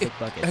well, Grant to take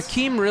buckets.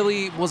 Hakeem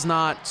really was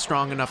not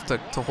strong enough to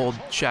hold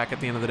Shaq at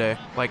the end of the day.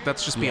 Like,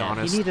 let's just be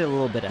honest. He needed a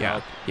little bit of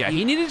help. Yeah,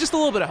 he needed just a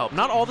little bit of help.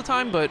 Not all the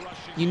time, but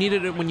you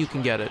needed it when you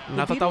can get it. And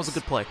I thought that was a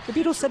good play. The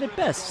Beatles said it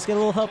best. Just get a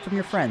little help from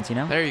your friends, you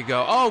know? There you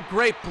go. Oh,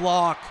 great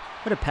block.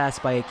 What a pass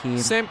by Hakeem.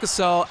 Sam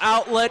Cassell,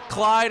 outlet,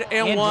 Clyde,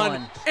 and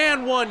one.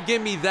 And one.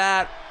 Give me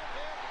that.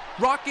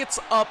 Rockets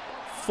up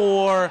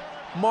 4.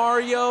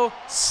 Mario,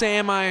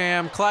 Sam I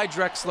Am, Clyde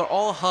Drexler,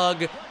 all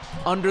hug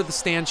under the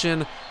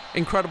stanchion.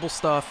 Incredible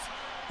stuff.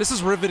 This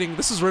is riveting.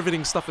 This is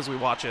riveting stuff as we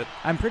watch it.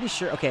 I'm pretty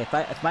sure. Okay,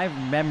 if my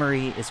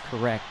memory is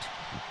correct,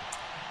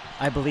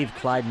 I believe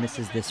Clyde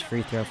misses this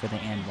free throw for the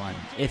and one.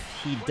 If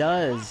he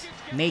does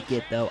make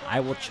it, though,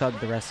 I will chug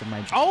the rest of my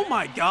drink. Oh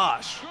my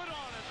gosh!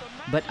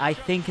 But I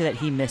think that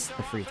he missed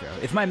the free throw,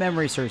 if my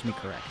memory serves me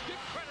correct.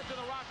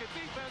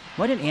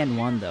 What an and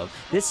one, though.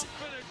 This.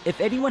 If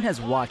anyone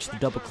has watched the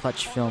double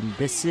clutch film,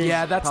 this is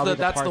that's probably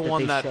the part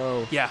one that that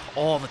show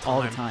all the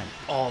time.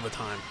 All the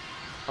time.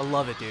 I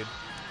love it, dude.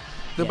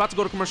 They're about to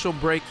go to commercial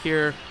break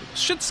here.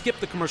 Should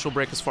skip the commercial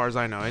break as far as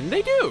I know, and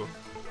they do.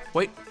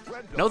 Wait,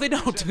 no, they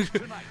don't.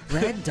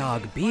 Red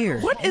Dog beer.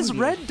 What is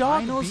Red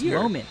Dog beer?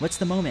 Moment. What's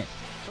the moment?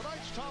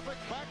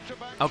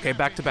 Okay,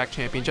 back-to-back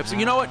championships.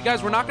 You know what,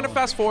 guys? We're not gonna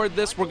fast forward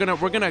this. We're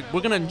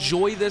gonna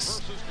enjoy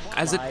this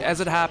as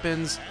it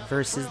happens.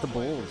 Versus the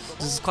Bulls.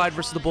 This is Clyde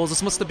versus the Bulls.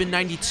 This must have been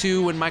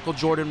 '92 when Michael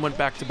Jordan went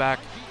back-to-back.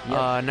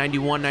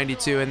 91,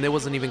 92, and it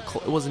wasn't even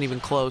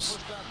close.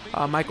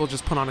 Michael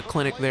just put on a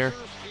clinic there.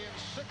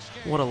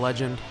 What a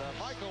legend.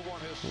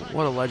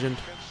 What a legend.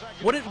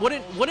 Wouldn't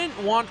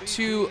want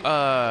to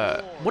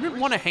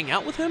hang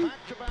out with him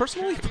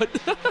personally, but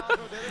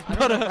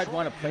I'd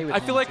want to play with him. I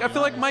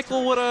feel like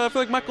Michael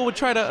would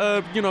try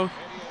to I don't know.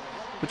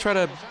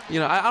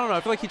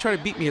 I feel like he'd try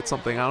to beat me at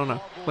something. I don't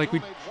know. I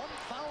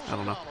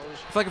don't know.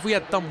 I feel like if we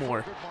had Thumb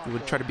War, he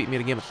would try to beat me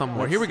at a game of Thumb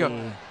War. Here we go.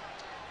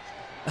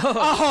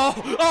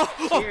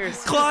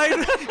 Cheers.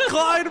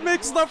 Clyde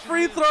makes the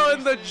free throw,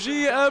 and the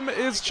GM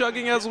is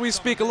chugging as we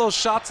speak. A little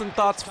shots and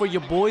thoughts for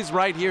your boys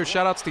right here.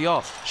 Shout outs to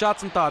y'all.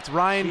 Shots and thoughts.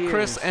 Ryan, Cheers.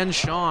 Chris, and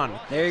Sean.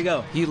 There you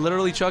go. He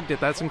literally chugged it.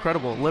 That's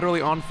incredible.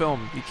 Literally on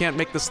film. You can't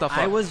make this stuff up.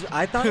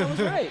 I thought I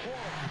was right.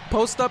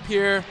 Post up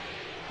here.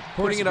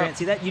 Putting it up.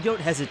 See that? You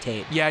don't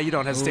hesitate. Yeah, you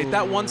don't hesitate.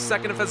 That 1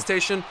 second of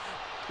hesitation.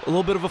 A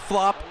little bit of a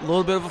flop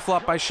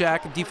by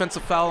Shaq.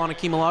 Defensive foul on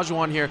Hakeem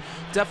Olajuwon here.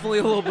 Definitely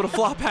a little bit of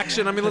flop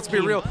action. I mean, let's be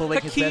real.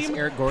 Pulling his best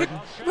Eric Gordon.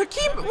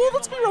 Hakeem, well,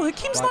 let's be real.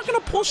 Hakeem's not going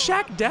to pull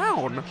Shaq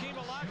down.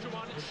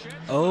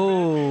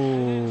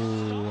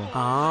 Oh.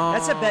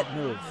 That's a vet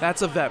move.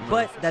 That's a vet move.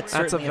 But that's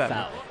certainly a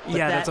foul.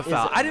 Yeah, that's a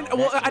foul. I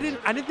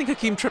didn't think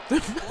Hakeem tripped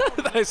him.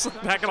 I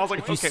slipped back and I was like,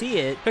 if you see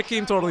it,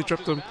 Hakeem totally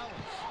tripped him.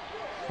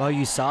 Well,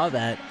 you saw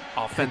that.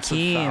 Offensive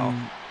Hakeem foul.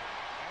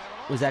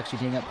 Was actually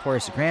taking up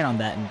Horace Grant on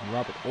that, and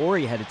Robert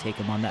Horry had to take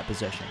him on that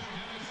possession.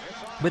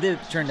 But it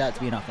turned out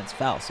to be an offensive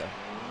foul, so.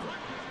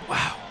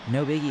 Wow.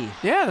 No biggie.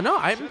 Yeah, no,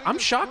 I'm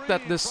shocked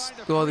that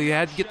they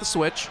had to get the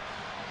switch.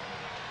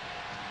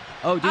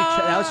 Oh, dude,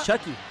 that was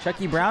Chucky.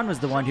 Chucky Brown was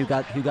the one who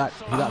got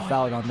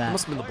fouled on that.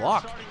 Must have been the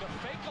block.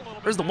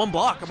 Where's the one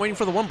block? I'm waiting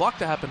for the one block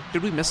to happen.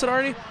 Did we miss it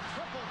already?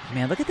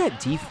 Man, look at that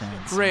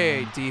defense.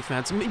 Great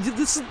defense. I mean,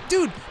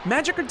 dude,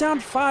 Magic are down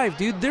 5,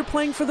 dude. They're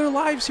playing for their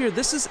lives here.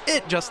 This is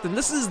it, Justin.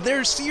 This is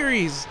their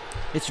series.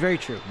 It's very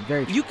true.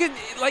 Very true. You could,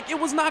 it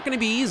was not going to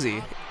be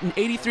easy.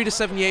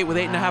 83-78 with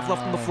 8.5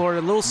 left on the floor. A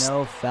little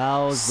no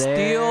fouls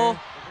steal. There.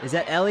 Is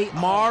that Ellie?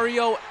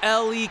 Mario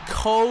Ellie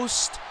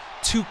coast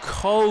to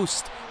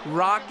coast.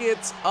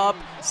 Rockets up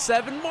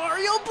 7.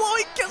 Mario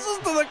blowing kisses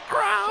to the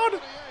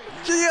crowd.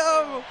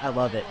 GM. I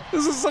love it.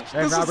 This is such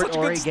Robert such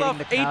Horry good getting stuff.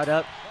 the crowd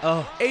up.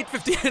 Oh,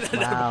 8:58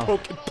 and a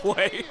broken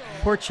play.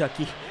 Poor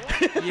Chucky.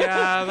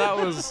 Yeah, that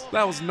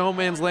was no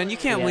man's land. You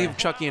can't leave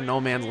Chucky in no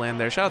man's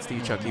land there. Shout out to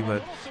you, Chucky,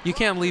 but you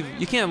can't leave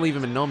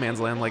him in no man's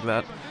land like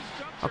that.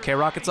 Okay,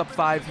 Rockets up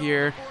 5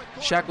 here.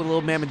 Shaq with a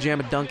little mamma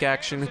jamma dunk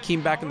action.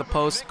 Hakeem back in the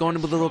post, going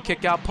with a little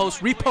kick out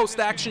post repost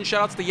action.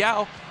 Shout outs to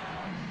Yao.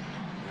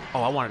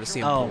 Oh, I wanted to see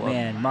him Oh pull up.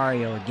 man,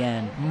 Mario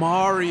again.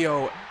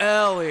 Mario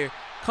Ellie.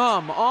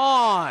 Come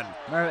on.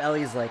 Mario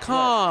Ellie's like,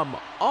 Come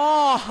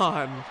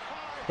on.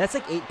 That's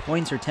like 8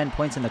 points or 10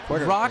 points in the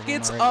quarter.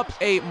 Rockets up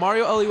 8.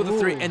 Mario Ellie with a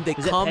 3, and they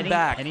come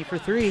back. Penny for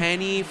 3.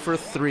 Penny for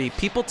 3.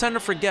 People tend to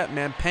forget,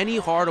 man. Penny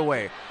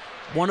Hardaway,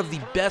 one of the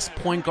best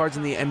point guards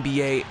in the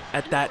NBA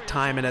at that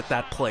time and at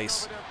that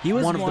place. He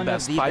was one of the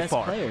best by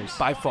far. Players.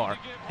 By far.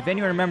 If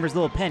anyone remembers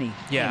Little Penny,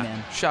 yeah. Hey,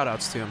 man. Shout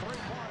outs to him.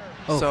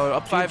 Oh, so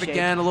up 5 shake.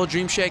 again, a little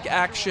dream shake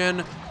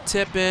action,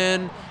 tip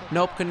in.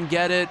 Nope, couldn't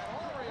get it.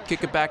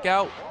 Kick it back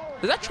out.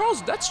 Is that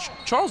Charles? That's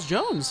Charles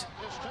Jones.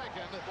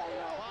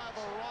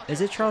 Is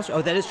it Charles?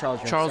 Oh, that is Charles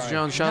Jones. Charles Sorry.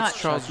 Jones. Shouts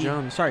Charles Chucky.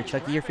 Jones. Sorry,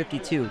 Chucky, you're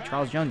 52.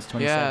 Charles Jones,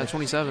 27. Yeah,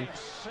 27.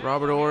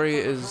 Robert Horry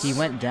is. He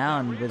went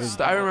down with his.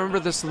 I remember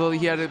this.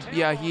 He had a.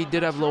 Yeah, he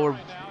did have lower.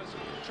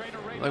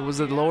 Like, was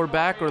it lower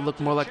back or it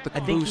looked more like the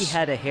caboose? I think he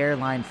had a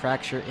hairline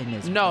fracture in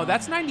his. No, brain.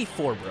 that's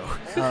 94, bro.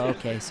 Oh,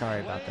 okay.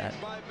 Sorry about that.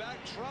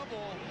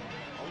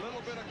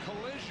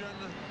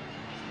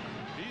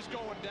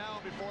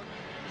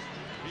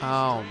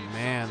 Oh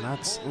man,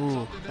 that's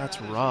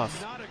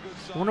rough.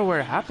 I wonder where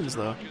it happens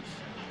though.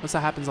 Unless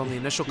that happens on the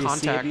initial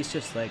contact. He's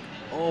just like,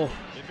 oh.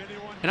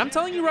 And I'm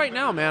telling you right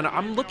now, man,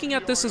 I'm looking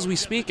at this as we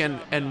speak,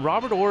 and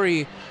Robert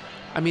Horry,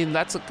 I mean,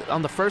 that's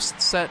on the first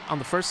set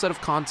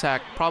of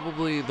contact,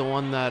 probably the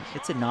one that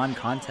it's a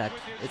non-contact.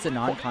 It's a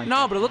non-contact.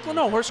 No, but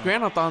Horace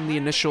Grant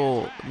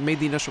made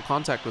the initial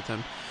contact with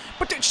him.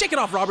 But shake it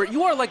off, Robert.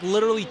 You are like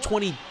literally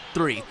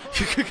 23.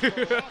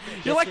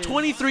 You're like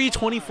 23,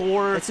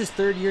 24. That's his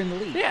 3rd year in the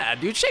league. Yeah,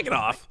 dude, shake it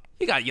off.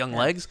 You got young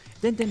legs.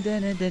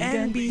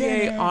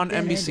 NBA on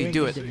NBC.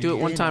 Do it. Do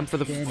it one time for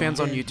the fans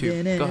on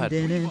YouTube. Go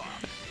ahead.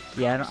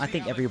 Yeah, I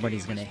think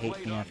everybody's gonna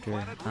hate me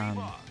after.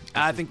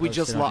 I think we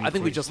just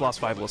lost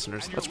 5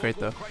 listeners. That's great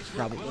though.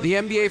 Probably. The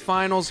NBA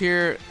Finals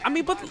here. I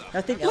mean, but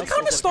look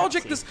how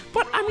nostalgic this.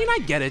 But I mean, I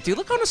get it, dude.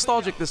 Look how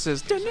nostalgic this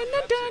is. Dun, dun,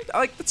 dun, dun.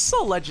 Like, it's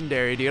so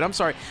legendary, dude. I'm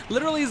sorry.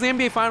 Literally, as the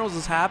NBA Finals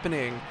is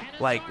happening,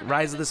 like,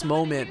 rise of this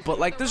moment. But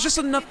like, there's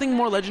just nothing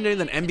more legendary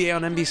than NBA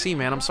on NBC,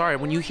 man. I'm sorry.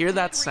 When you hear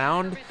that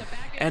sound,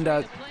 and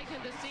I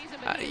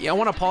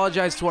want to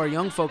apologize to our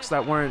young folks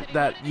that weren't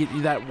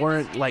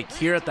like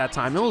here at that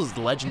time. It was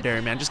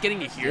legendary, man. Just getting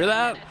to hear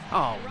that.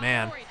 Oh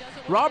man.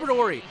 Robert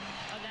Horry,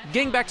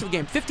 getting back to the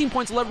game. 15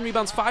 points, 11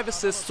 rebounds, 5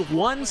 assists,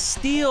 1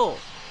 steal.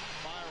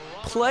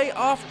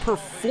 Playoff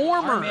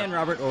performer. Our man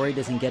Robert Horry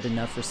doesn't get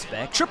enough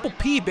respect. Triple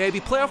P, baby.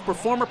 Playoff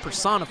performer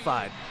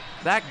personified.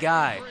 That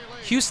guy.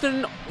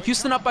 Houston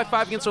up by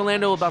 5 against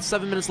Orlando. About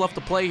 7 minutes left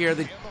to play here.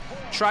 They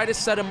try to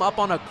set him up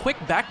on a quick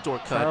backdoor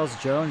cut. Charles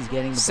Jones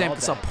getting the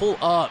ball back. Pull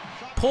up.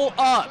 Pull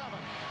up.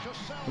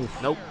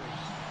 Oof. Nope.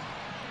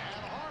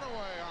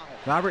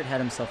 Robert had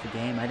himself a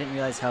game. I didn't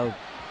realize how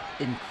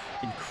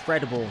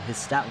incredible his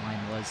stat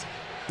line was.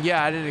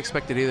 Yeah, I didn't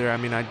expect it either. I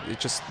mean, I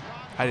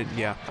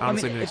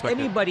honestly didn't expect it. If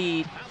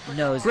anybody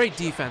knows, great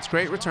defense,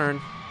 great return.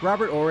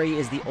 Robert Horry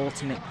is the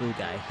ultimate glue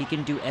guy. He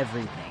can do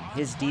everything.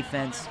 His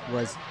defense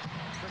was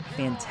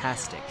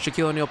fantastic.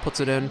 Shaquille O'Neal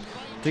puts it in.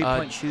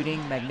 3-point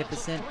shooting,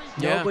 magnificent.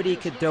 Yeah. Nobody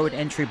could throw an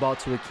entry ball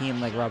to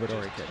Hakeem like Robert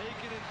Horry could.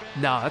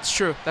 No, that's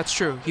true. That's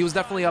true. He was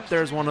definitely up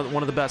there as one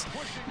of the best.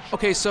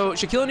 Okay, so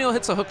Shaquille O'Neal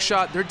hits a hook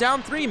shot. They're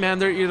down 3, man.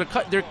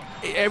 They're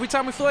every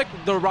time we feel like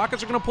the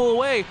Rockets are gonna pull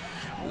away,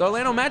 the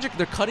Orlando Magic,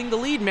 they're cutting the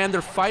lead, man.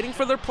 They're fighting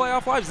for their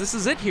playoff lives. This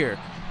is it here.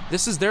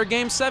 This is their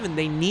game 7.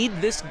 They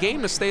need this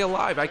game to stay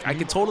alive. I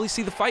can totally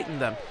see the fight in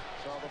them.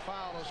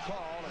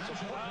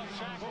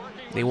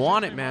 They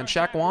want it, man.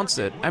 Shaq wants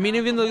it. I mean,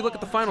 even though you look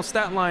at the final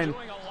stat line,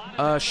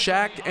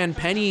 Shaq and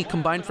Penny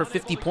combined for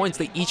 50 points.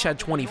 They each had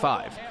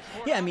 25.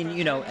 Yeah, I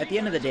mean, at the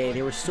end of the day,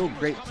 they were still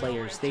great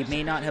players. They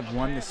may not have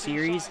won the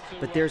series,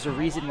 but there's a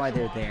reason why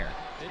they're there.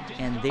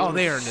 And they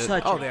were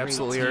such a great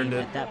team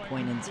at that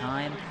point in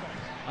time.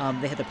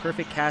 They had the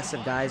perfect cast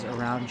of guys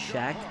around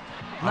Shaq.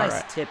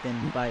 Nice tip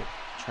in by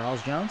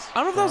Charles Jones.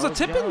 I don't know if that was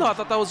a tip in though. I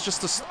thought that was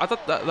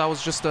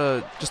just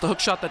a hook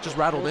shot that just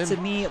rattled in. To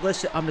me, I'm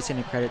just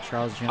going to credit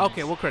Charles Jones.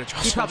 Okay, we'll credit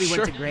Charles Jones. He probably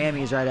went to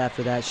Grammys right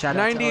after that. Shout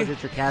out to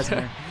Aldridge or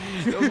Kazner.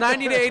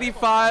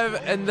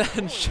 90-85, and then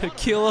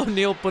Shaquille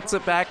O'Neal puts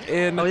it back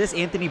in. Oh, this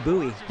Anthony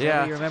Bowie. Yeah.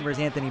 Nobody remembers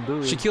Anthony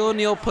Bowie. Shaquille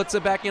O'Neal puts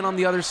it back in on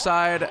the other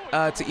side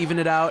to even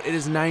it out. It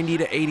is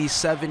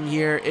 90-87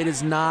 here. It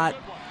is not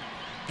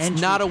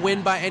a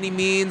win by any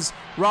means.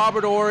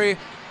 Robert Horry,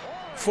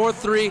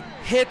 4-3,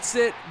 hits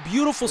it.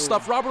 Beautiful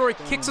stuff. Robert Horry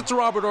kicks it to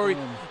Robert Horry.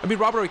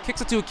 Robert Horry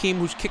kicks it to Hakeem,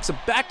 who kicks it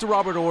back to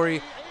Robert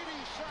Horry.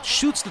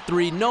 Shoots the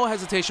 3, no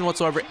hesitation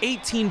whatsoever.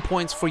 18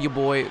 points for your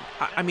boy.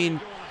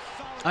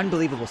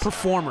 Unbelievable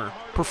performer,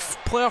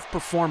 playoff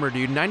performer,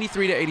 dude.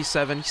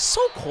 93-87. He's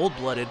so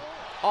cold-blooded.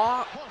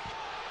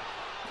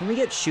 Can we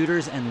get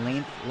shooters and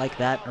length like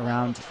that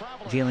around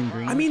Jalen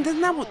Green? I mean,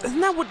 isn't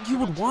that what you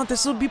would want?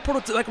 This would be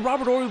like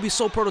Robert Horry would be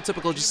so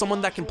prototypical, just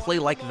someone that can play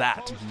like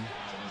that.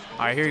 Mm-hmm.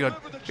 All right, here you go.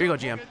 Here you go,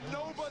 GM.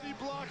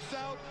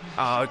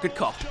 Good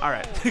call. All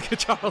right,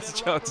 Charles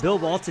Jones. Bill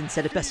Walton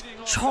said it best.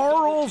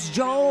 Charles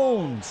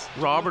Jones.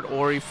 Robert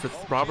Horry for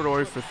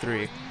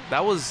 3.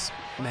 That was,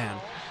 man.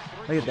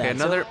 Look at Okay,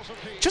 that.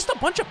 Just a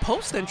bunch of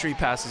post entry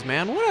passes,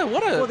 man.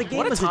 What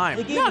a time.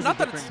 The game was a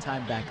different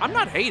time back then. I'm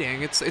not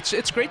hating.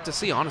 It's great to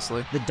see,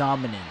 honestly. The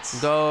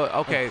dominance.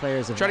 Okay.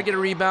 Players Try to get a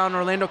rebound.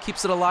 Orlando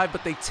keeps it alive,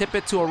 but they tip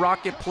it to a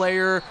Rocket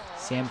player.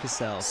 Sam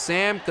Cassell.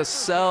 Sam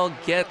Cassell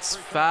gets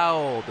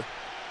fouled.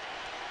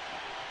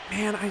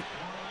 Man,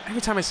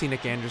 every time I see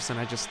Nick Anderson,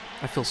 I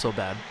feel so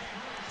bad.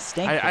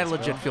 I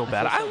legit feel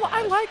bad. I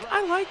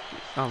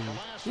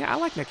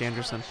like Nick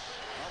Anderson.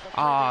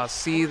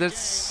 See, there's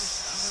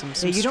some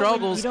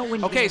struggles.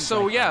 Okay,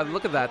 so yeah,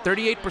 look at that.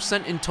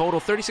 38% in total,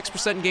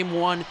 36% in game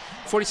 1,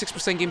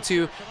 46% game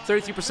 2,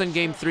 33%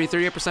 game 3,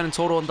 38% in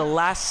total in the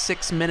last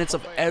 6 minutes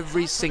of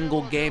every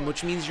single game,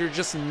 which means you're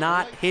just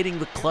not hitting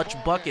the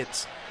clutch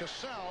buckets.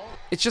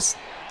 It's just,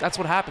 that's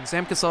what happens.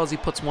 Sam Cassell, as he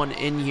puts one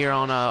in here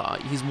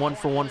he's 1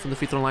 for 1 from the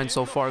free throw line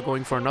so far,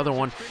 going for another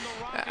one.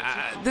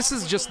 This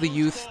is just the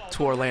youth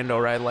to Orlando,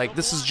 right? Like,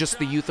 this is just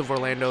the youth of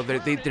Orlando.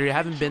 They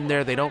haven't been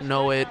there. They don't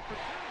know it.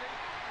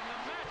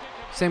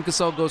 Sam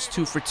Cassell goes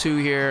 2 for 2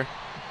 here.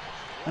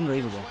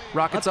 Unbelievable.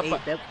 Rockets up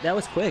 8. That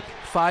was quick.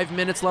 5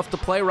 minutes left to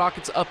play.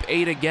 Rockets up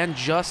 8 again,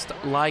 just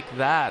like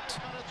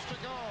that.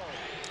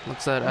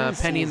 Looks at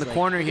Penny in the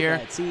corner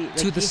here.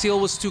 The seal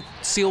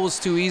was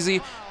too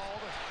easy.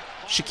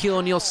 Shaquille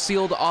O'Neal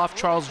sealed off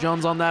Charles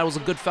Jones on that. It was a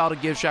good foul to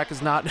give. Shaq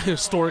is not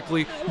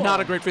historically not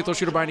a great free throw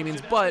shooter by any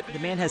means, but the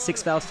man has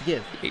 6 fouls to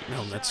give.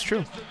 No, that's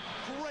true.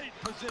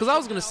 Because I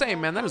was going to say,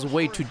 man, that is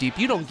way too deep.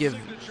 You don't give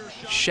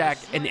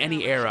Shaq in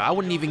any era. I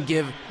wouldn't even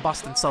give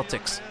Boston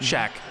Celtics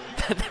Shaq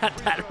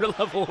that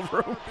level of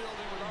room.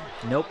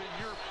 Nope.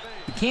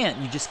 You can't.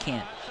 You just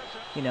can't.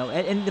 You know,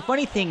 and the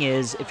funny thing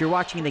is, if you're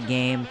watching the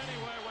game,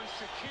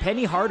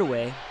 Penny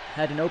Hardaway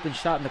had an open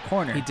shot in the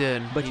corner. He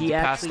did. But he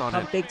actually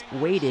pump faked,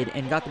 waited,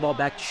 and got the ball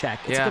back to Shaq.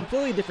 It's a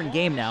completely different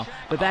game now.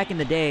 But back in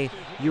the day,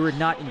 you were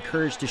not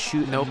encouraged to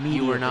shoot immediately.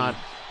 You were not.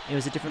 It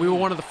was a different We were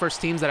one of the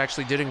first teams that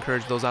actually did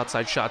encourage those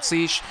outside shots.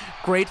 See,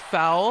 great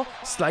foul.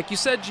 Like you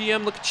said,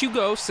 GM, look at you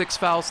go. 6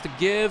 fouls to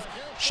give.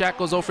 Shaq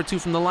goes 0 for 2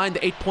 from the line. The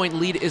 8-point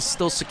lead is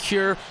still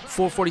secure.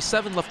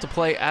 4:47 left to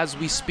play as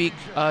we speak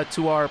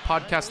to our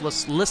podcast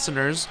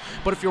listeners.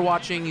 But if you're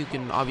watching, you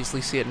can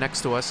obviously see it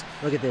next to us.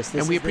 Look at this.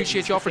 And we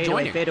appreciate y'all for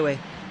joining. Fade away.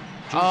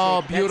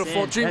 Oh,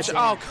 beautiful. Dream shake.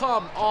 Oh,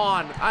 come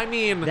on. I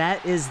mean,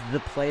 that is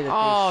the play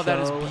that that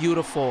is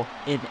beautiful.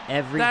 In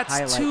every highlight.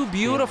 That's too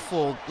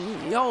beautiful.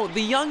 Yo,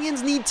 the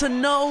youngins need to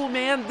know,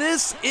 man.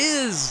 This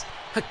is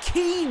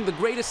Hakeem, the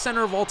greatest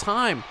center of all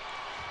time.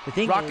 The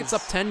thing Rockets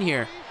up 10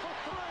 here.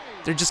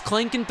 They're just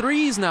clanking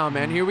threes now,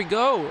 man. Here we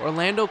go.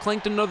 Orlando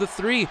clanked another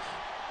 3.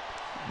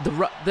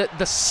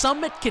 The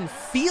Summit can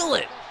feel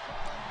it.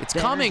 It's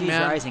coming,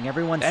 man. Rising.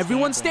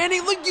 Everyone's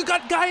standing. Look, you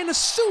got a guy in a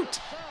suit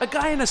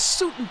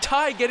and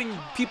tie getting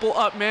people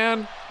up,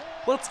 man.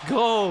 Let's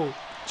go.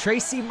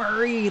 Tracy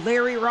Murray,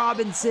 Larry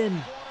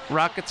Robinson.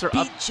 Rockets are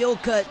Pete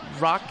Chilcutt.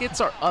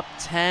 Rockets are up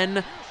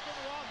 10.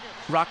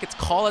 Rockets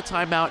call a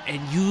timeout,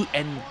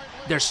 and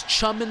there's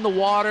chum in the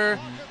water.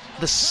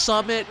 The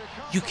Summit,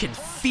 you can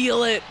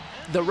feel it.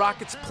 The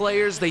Rockets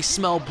players, they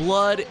smell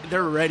blood.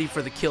 They're ready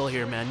for the kill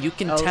here, man. You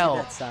can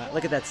tell.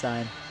 Look at that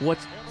sign. What?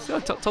 Tell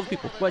the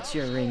people. What's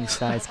your ring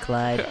size,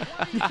 Clyde?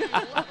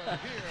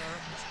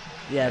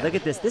 Yeah, look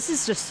at this. This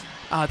is just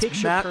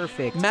picture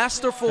perfect.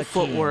 Masterful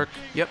footwork.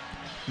 Yep.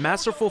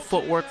 Masterful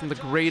footwork from the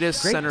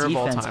greatest center of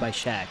all time. Great defense by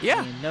Shaq.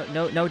 Yeah. I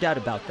mean, no doubt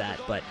about that.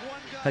 But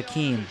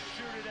Hakeem,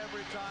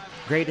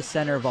 greatest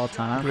center of all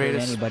time. I don't care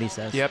what anybody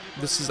says. Yep.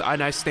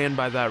 And I stand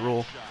by that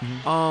rule.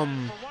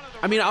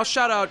 I mean, I'll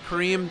shout out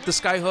Kareem, the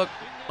skyhook,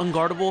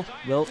 unguardable.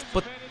 Wilt.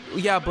 But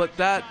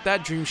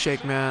that dream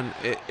shake, man,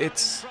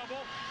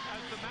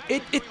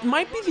 it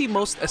might be the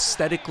most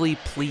aesthetically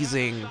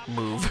pleasing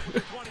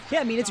move. Yeah,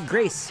 I mean, it's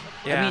grace.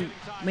 Yeah. I mean,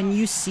 when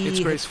you see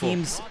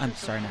Kareem's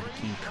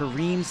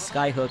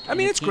skyhook. I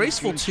mean, it's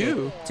graceful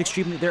too. Shake, it's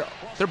extremely. They're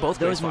both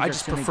graceful. I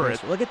just prefer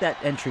graceful. Look at that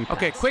entry pass.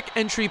 Okay, quick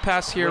entry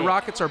pass here.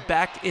 Rockets are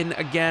back in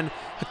again.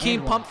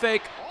 Hakeem pump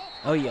fake.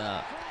 Oh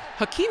yeah.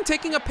 Hakeem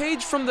taking a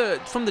page from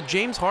the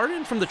James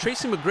Harden, from the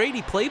Tracy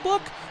McGrady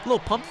playbook, a little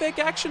pump fake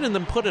action, and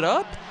then put it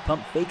up.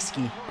 Pump fake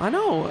ski. I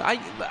know. I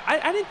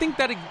didn't think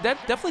that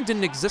definitely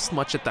didn't exist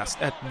much at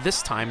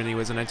this time,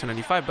 anyways, in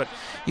 1995. But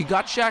you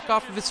got Shaq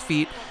off of his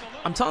feet.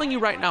 I'm telling you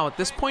right now, at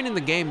this point in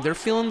the game, they're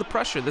feeling the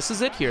pressure. This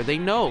is it here. They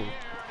know.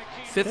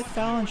 Fifth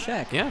foul on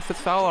Shaq. Yeah, 5th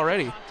foul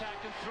already.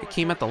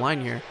 Hakeem at the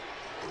line here.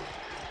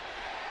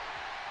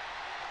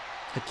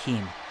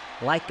 Hakeem,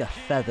 like a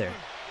feather.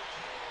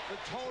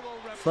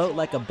 Float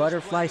like a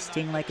butterfly,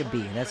 sting like a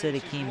bee. That's what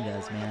Hakeem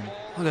does, man.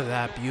 Look at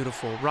that,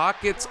 beautiful.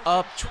 Rockets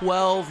up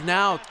 12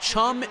 now.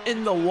 Chum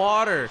in the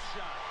water.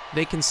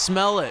 They can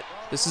smell it.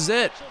 This is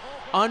it.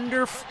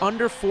 Under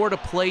 4 to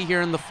play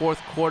here in the 4th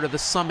quarter. The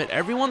Summit.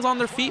 Everyone's on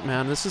their feet,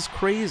 man. This is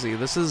crazy.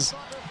 This is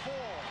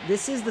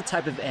the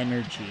type of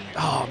energy.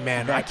 Oh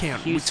man, I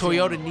can't. Houston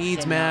Toyota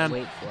needs, man.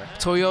 wait for.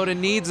 Toyota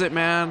needs it,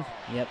 man.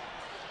 Yep.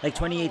 Like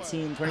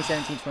 2017,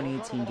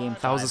 2018 Game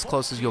 5. That was as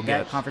close as you'll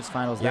get. That conference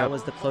finals, that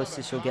was the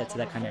closest you'll get to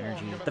that kind of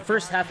energy. The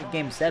first half of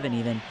Game 7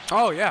 even.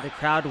 Oh, yeah. The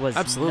crowd was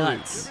absolutely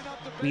nuts.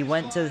 We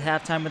went to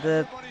halftime with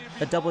a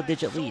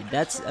double-digit lead.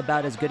 That's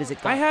about as good as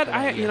it got. I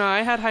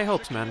had high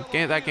hopes, man.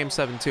 That Game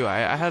 7 too. I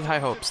had high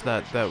hopes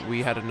that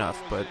we had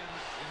enough, but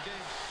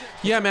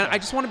yeah, man, I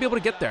just want to be able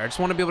to get there. I just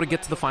want to be able to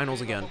get to the finals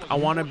again. I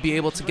want to be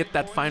able to get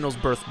that finals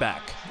berth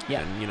back.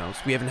 Yeah. And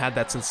we haven't had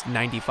that since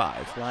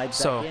 '95.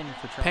 So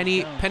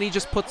Penny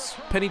just puts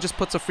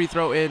a free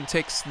throw in,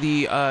 takes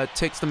the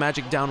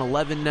Magic down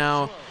 11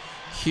 now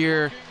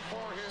here.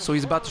 So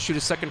he's about to shoot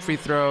a second free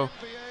throw.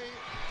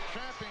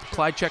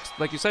 Clyde checks,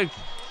 like you said.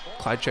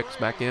 Clyde checks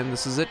back in.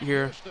 This is it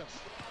here.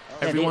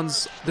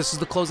 This is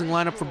the closing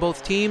lineup for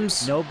both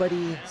teams.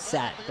 Nobody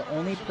sat. The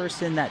only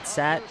person that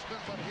sat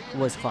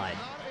was Clyde.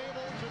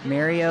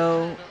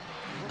 Mario,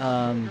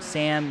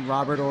 Sam,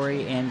 Robert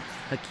Horry, and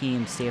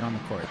Hakeem stayed on the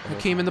court.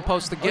 Hakeem in the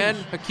post again.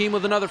 Hakeem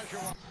with another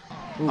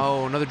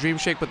another dream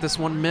shake, but this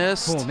one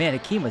missed. Oh man,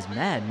 Hakeem was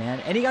mad, man.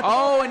 And he got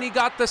and he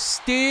got the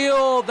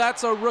steal.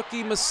 That's a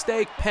rookie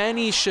mistake.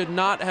 Penny should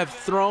not have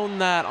thrown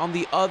that on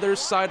the other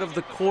side of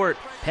the court.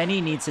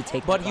 Penny needs to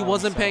take But he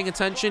wasn't paying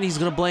attention. He's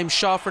going to blame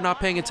Shaw for not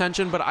paying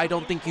attention, but I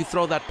don't think you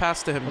throw that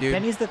pass to him, dude.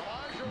 Penny's the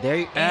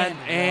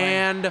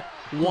and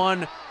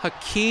one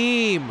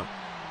Hakeem.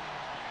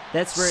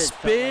 That's where it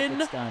spin, felt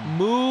like it's done.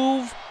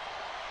 Move,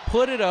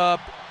 put it up,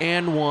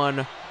 and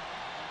one.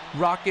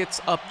 Rockets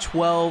up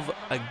 12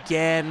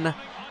 again.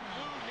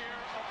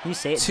 Can you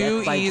say it?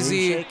 Too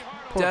easy.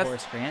 Poor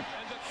Horace Grant.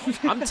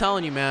 I'm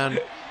telling you, man.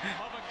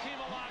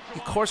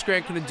 Horace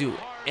Grant couldn't do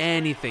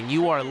anything.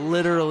 You are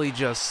literally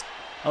just...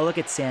 Oh, look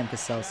at Sam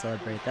Cassell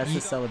celebrate. That's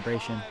the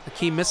celebration.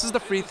 Hakeem misses the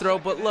free throw,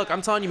 but look,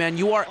 I'm telling you, man,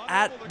 you are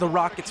at the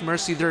Rockets'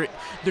 mercy. They're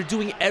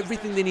doing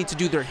everything they need to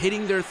do. They're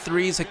hitting their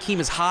threes. Hakeem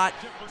is hot.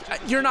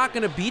 You're not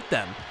going to beat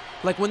them.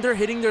 Like when they're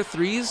hitting their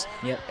threes,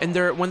 and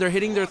when they're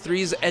hitting their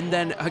threes, and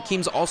then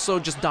Hakeem's also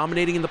just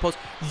dominating in the post,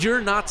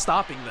 you're not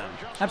stopping them.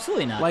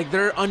 Absolutely not. Like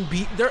they're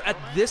at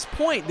this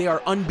point, they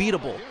are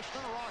unbeatable.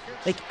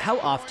 Like how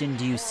often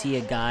do you see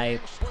a guy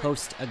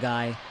post a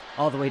guy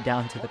all the way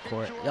down to the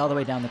court,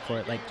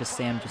 like just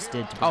Sam just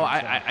did?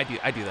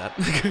 I do that.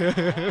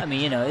 I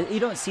mean, you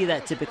don't see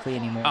that typically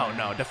anymore. Oh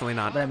no, definitely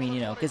not. But I mean,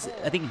 because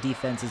I think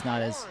defense is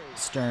not as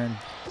stern.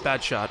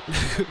 Bad shot.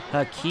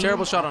 Hakeem,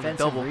 terrible shot on a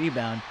double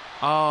rebound.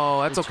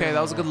 Oh, that's okay. That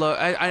was a good look.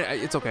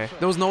 It's okay.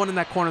 There was no one in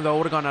that corner, though. It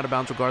would have gone out of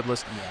bounds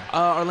regardless.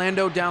 Yeah.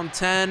 Orlando down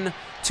 10.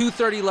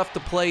 2:30 left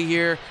to play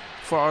here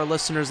for our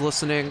listeners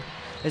listening.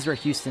 This is where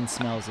Houston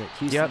smells it.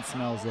 Houston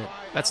smells it.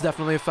 That's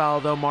definitely a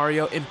foul, though.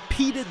 Mario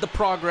impeded the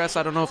progress.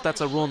 I don't know if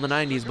that's a rule in the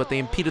 90s, but they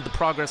impeded the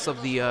progress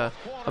of the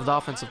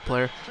offensive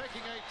player.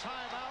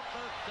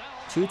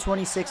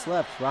 2:26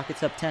 left.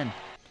 Rockets up 10.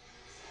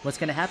 What's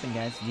going to happen,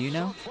 guys? Do you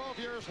know?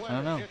 I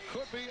don't know.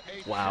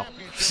 Wow.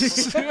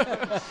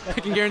 I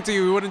can guarantee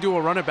you we wouldn't do a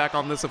run it back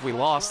on this if we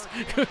lost.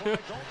 Look at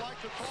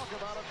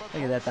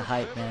that, the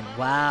hype, man.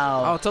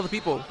 Wow. Oh, tell the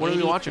people. What are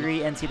we watching?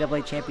 83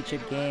 NCAA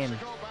championship game.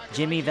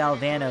 Jimmy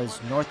Valvano's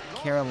North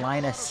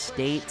Carolina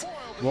State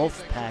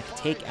Wolfpack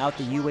take out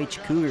the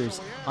UH Cougars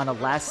on a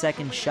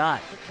last-second shot.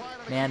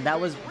 Man,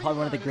 that was probably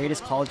one of the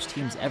greatest college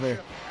teams ever,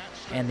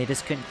 and they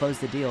just couldn't close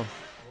the deal.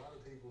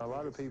 A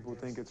lot of people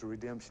think it's a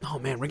redemption. Oh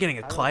man, we're getting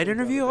a Clyde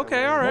interview.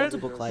 Okay, all right.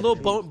 Multiple Clyde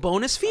little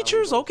bonus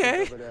features.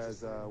 Okay.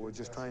 As, we're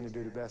just trying to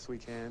do the best we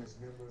can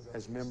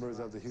as members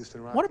of the Houston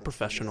Rockets. What a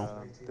professional.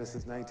 This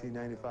is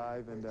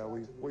 1995, and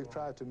we've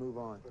tried to move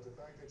on.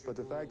 But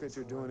the fact that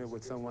you're doing it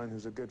with someone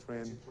who's a good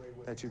friend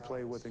that you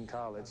played with in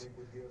college,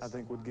 I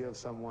think would give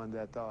someone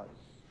that thought.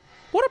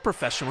 What a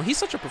professional. He's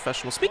such a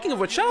professional. Speaking of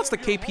which, shout outs to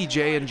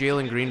KPJ and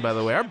Jalen Green, by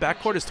the way. Our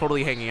backcourt is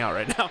totally hanging out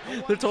right now.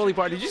 They're totally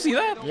part. Did you see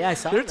that? Yeah, I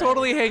saw They're that.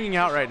 totally hanging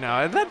out right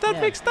now. And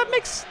that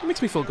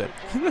makes me feel good.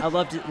 You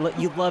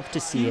love to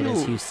see it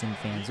as Houston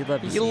fans. You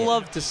love to see it. You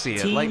love to see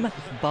it. Team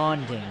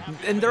bonding.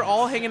 And they're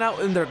all hanging out,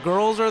 and their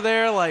girls are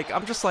there. Like,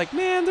 I'm just like,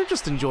 man, they're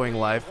just enjoying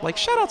life. Like,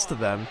 shout outs to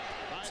them.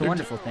 It's a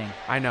wonderful thing.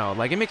 I know.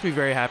 Like, it makes me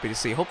very happy to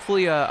see.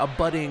 Hopefully a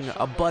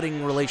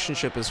budding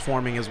relationship is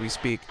forming as we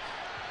speak.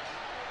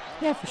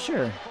 Yeah, for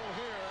sure.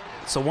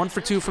 So 1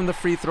 for 2 from the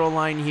free throw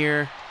line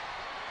here.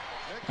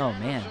 Oh,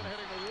 man.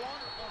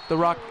 The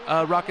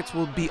Rockets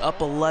will be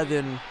up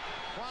 11.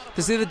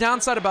 To see the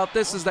downside about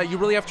this is that you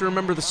really have to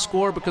remember the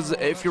score, because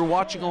if you're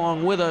watching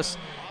along with us,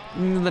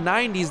 in the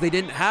 90s, they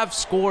didn't have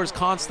scores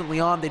constantly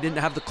on. They didn't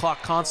have the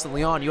clock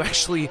constantly on. You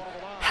actually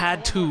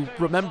had to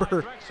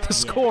remember the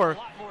score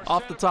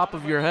off the top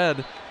of your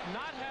head.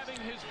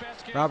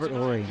 Robert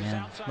Horry,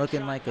 man.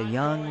 Looking like a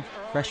young,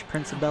 fresh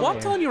Prince of Bel-Air. Well, I'm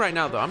telling you right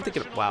now, though, I'm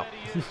thinking, wow.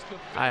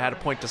 I had a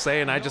point to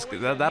say, and I just,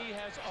 that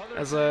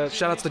as a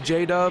shout-outs to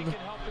J-Dub,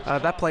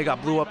 that play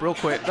got blew up real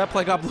quick. But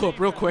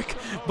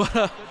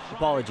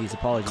Apologies.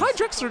 Clyde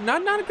Drexler,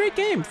 not a great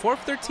game. 4 of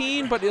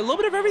 13, but a little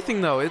bit of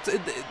everything, though. It's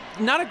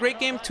not a great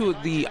game to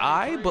the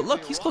eye, but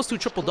look, he's close to a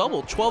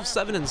triple-double, 12,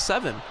 7, and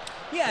 7.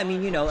 Yeah, I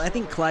mean, I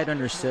think Clyde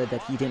understood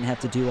that he didn't have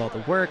to do all the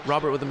work.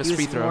 Robert with a missed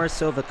free throw. He was more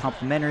so of a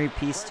complimentary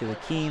piece to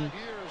Hakeem.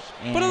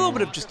 But a little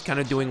bit of just kind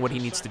of doing what he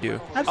needs to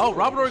do. Absolutely. Oh,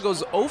 Robert Horry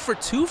goes 0 for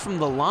 2 from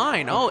the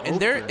line. Oh, and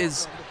there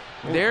is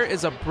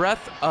a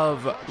breath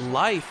of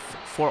life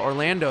for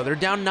Orlando. They're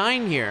down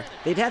 9 here.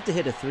 They'd have to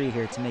hit a 3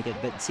 here to make it.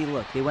 But see,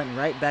 look, they went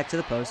right back to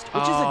the post,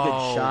 which is a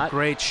good shot.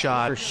 Great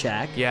shot. For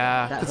Shaq.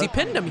 Yeah, because he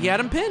pinned him. He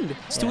had him pinned.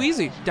 It's too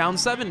easy. Down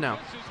 7 now.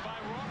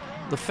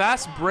 The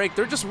fast break.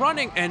 They're just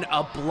running, and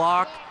a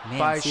block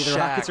by Shaq. The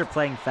Rockets are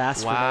playing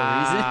fast for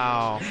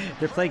no reason.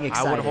 They're playing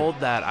excited. I would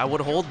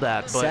hold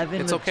that. But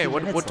it's okay.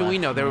 What do we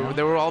know?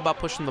 They were all about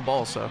pushing the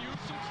ball, so.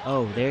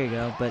 Oh, there you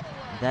go. But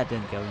that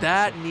didn't go in.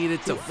 That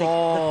needed to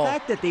fall. The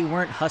fact that they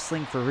weren't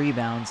hustling for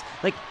rebounds.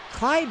 Like,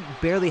 Clyde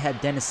barely had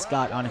Dennis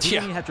Scott on him. He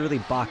didn't even have to really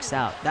box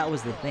out. That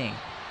was the thing.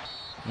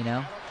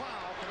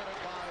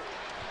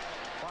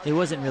 It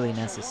wasn't really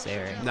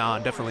necessary. No,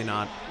 definitely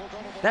not.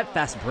 That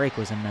fast break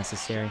was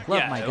unnecessary.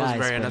 Love my guys. Yeah, it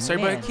was very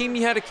unnecessary. But Hakeem,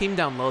 you had Hakeem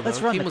down low, though.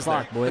 Let's run Hakeem the was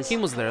clock, there. boys.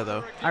 Hakeem was there,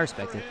 though. I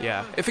respect it.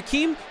 Yeah. If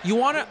Hakeem, you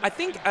want to, I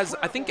think as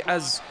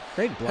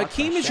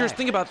Hakeem is your,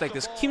 think about it like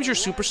this. Hakeem's your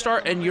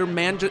superstar, and your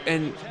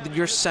and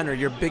your center,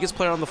 your biggest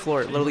player on the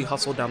floor, literally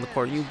hustled down the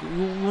court. You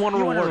want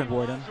to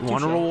reward him. You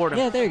want to reward him.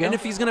 Yeah, there you go. And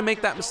if he's going to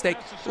make that mistake,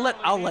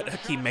 I'll let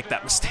Hakeem make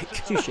that mistake.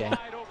 Touche.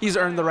 He's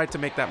earned the right to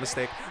make that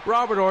mistake.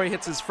 Robert Horry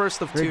hits his first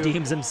of 2.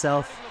 Redeems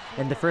himself.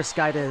 And the first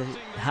guy to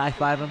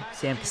high-five him,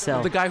 Sam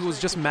Cassell. The guy who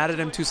was just mad at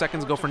him 2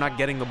 seconds ago for not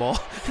getting the ball.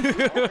 You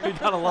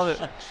gotta love it.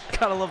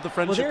 Gotta love the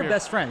friendship. Well, they were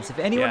best friends. If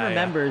anyone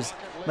remembers,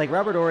 like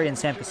Robert Horry and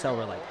Sam Cassell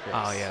were like this.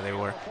 Oh, yeah, they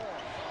were.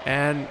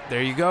 And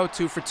there you go,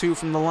 2 for 2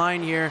 from the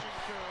line here.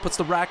 Puts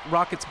the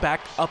Rockets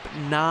back up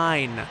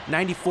 9.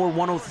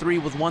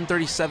 94-103 with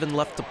 1:37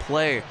 left to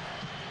play.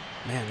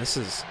 Man, the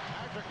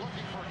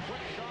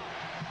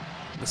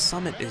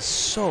Summit is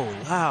so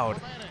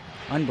loud.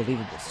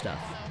 Unbelievable stuff.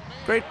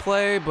 Great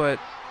play, but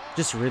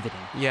just riveting.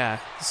 Yeah,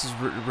 this is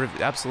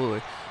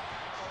absolutely.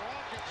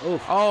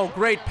 Oof. Oh,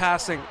 great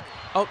passing.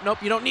 Oh,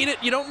 nope, you don't need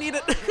it.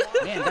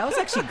 Man, that was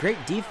actually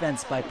great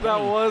defense by Penny.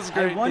 That was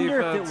great defense. I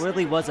wonder if it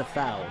really was a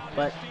foul,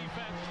 but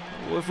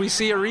if we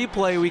see a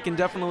replay, we can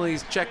definitely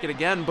check it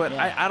again. But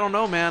yeah. I don't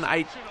know, man.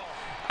 I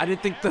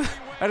didn't think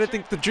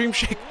the dream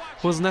shake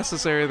was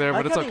necessary there,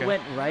 but it's okay. It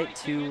went right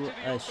to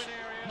a.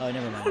 Oh,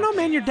 never mind. I don't know,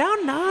 man. You're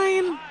down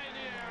 9.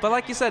 But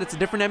like you said, it's a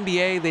different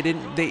NBA.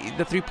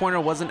 The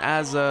 3-pointer wasn't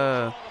as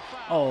Oh,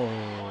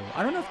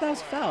 I don't know if that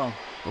was a foul.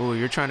 Oh,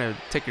 you're trying to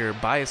take your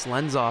biased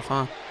lens off,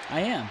 huh? I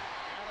am.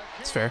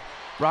 It's fair.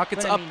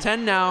 Rockets up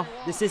 10 now.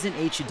 This isn't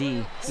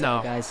HD, so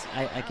no. Guys,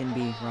 I can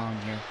be wrong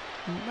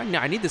here.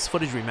 I need this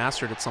footage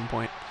remastered at some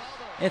point.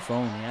 If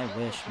only. I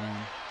wish,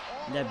 man.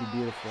 That'd be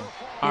beautiful.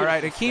 All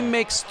right, Hakeem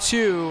makes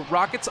 2.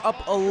 Rockets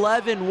up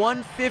 11,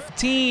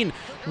 1:15.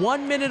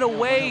 1 minute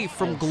away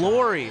from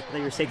glory. I thought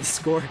you were saying the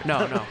score.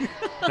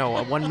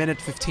 No, 1 minute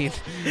 15.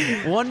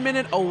 1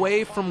 minute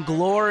away from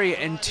glory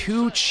and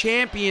 2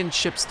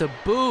 championships to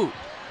boot.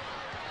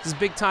 This is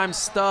big time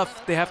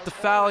stuff. They have to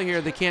foul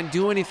here. They can't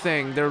do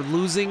anything. They're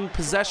losing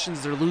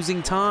possessions. They're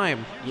losing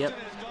time. Yep.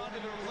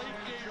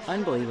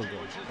 Unbelievable.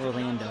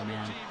 Orlando,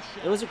 man.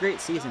 It was a great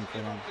season for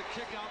them.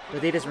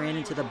 But they just ran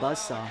into the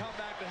buzzsaw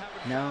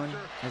known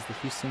as the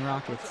Houston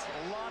Rockets.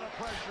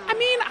 I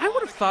mean, I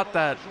would have thought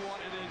that.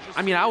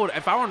 I mean,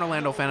 if I were an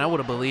Orlando fan, I would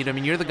have believed. I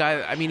mean, you're the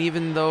guy. I mean,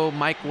 even though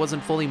Mike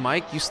wasn't fully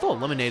Mike, you still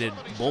eliminated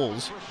the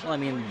Bulls. Well, I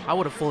mean, I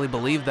would have fully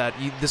believed that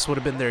this would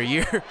have been their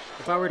year.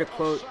 If I were to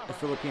quote a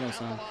Filipino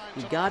song,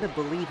 you gotta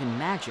believe in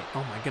magic. Oh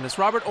my goodness,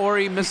 Robert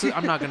Horry misses.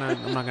 I'm not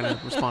gonna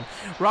respond.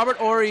 Robert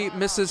Horry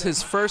misses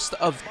his first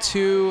of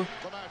 2.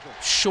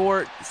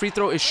 Short. Free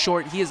throw is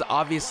short. He is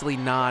obviously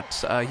not.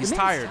 He's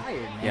tired.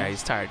 Yeah,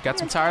 he's tired. Got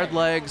some tired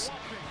legs.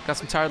 Got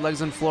some tired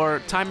legs on the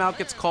floor. Timeout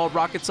gets called.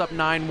 Rockets up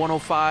 9,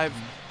 1:05.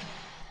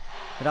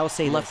 But I will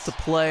say left to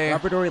play.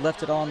 Robert Horry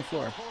left it all on the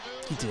floor.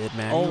 He did,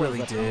 man. He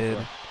really did.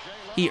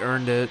 He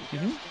earned it.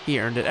 Mm-hmm.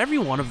 He earned it. Every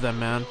one of them,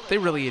 man. They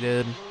really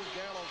did.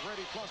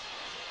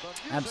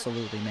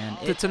 Absolutely, man.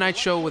 The Tonight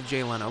Show with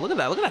Jay Leno. Look at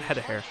that. Look at that head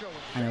of hair.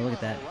 I know. Look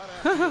at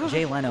that.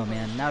 Jay Leno,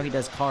 man. Now he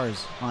does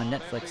Cars on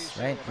Netflix,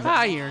 right?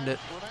 He earned it.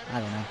 I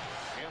don't know.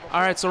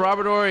 All right, so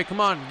Robert Horry, come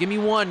on. Give me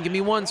one. Give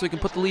me one so we can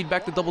put the lead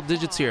back to double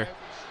digits here.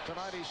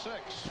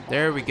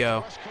 There we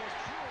go.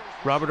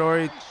 Robert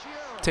Horry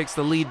takes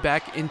the lead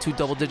back into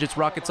double digits.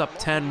 Rockets up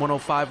 10,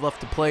 1:05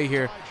 left to play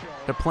here.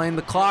 They're playing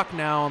the clock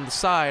now on the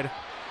side.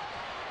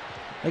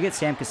 Look at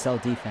Sam Cassell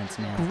defense,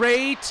 man.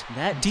 Great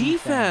that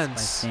defense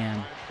by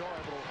Sam.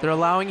 They're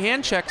allowing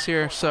hand checks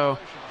here, so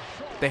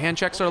the hand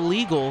checks are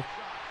legal.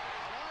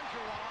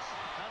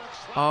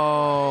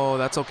 Oh,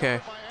 that's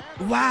okay.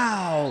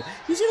 Wow.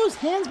 You see those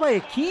hands by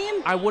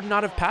Hakeem? I would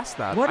not have passed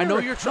that. What I know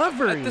you're trying.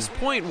 At this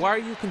point, why are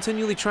you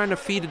continually trying to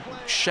feed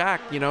Shaq?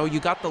 You know, you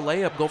got the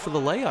layup. Go for the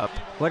layup.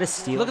 What a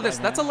steal. Look at this.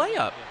 That's a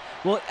layup.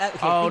 Well, okay,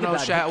 no,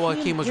 Shaq. Well,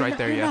 Hakeem was right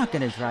there, You're not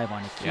going to drive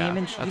on Hakeem. Yeah,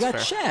 and you got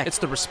Shaq. It's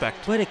the respect.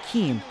 But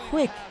Hakeem,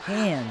 quick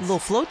hands. A little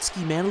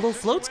floatski, man. A little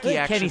floatski Look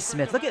at action. Kenny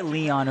Smith. Look at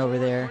Leon over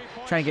there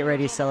trying to get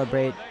ready to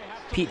celebrate.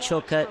 Pete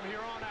Chilcutt.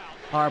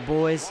 Our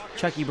boys,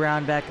 Chucky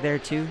Brown back there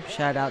too.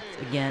 Shout out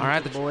again. All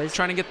right, to the boys.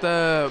 Trying to get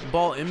the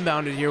ball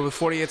inbounded here with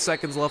 48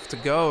 seconds left to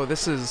go.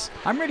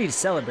 I'm ready to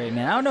celebrate,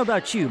 man. I don't know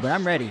about you, but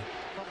I'm ready.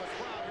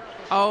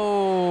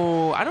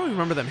 Oh, I don't even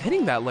remember them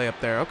hitting that layup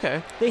there.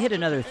 Okay. They hit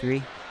another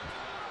 3.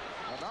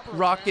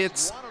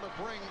 Rockets.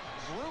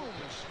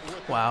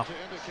 Wow.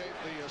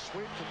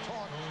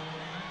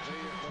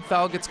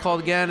 Foul gets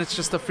called again. It's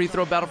just a free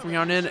throw battle from here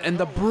on in, and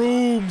the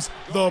brooms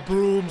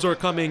are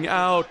coming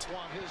out.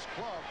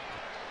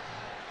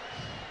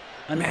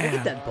 I mean, look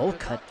at that bowl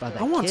cut by that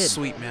kid. I want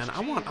sweep, man.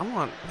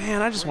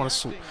 I just want to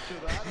sweep.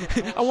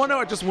 I want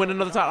to just win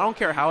another time. I don't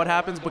care how it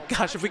happens, but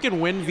gosh, if we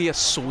can win via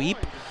sweep.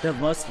 The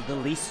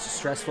least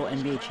stressful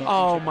NBA championship.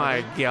 Oh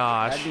my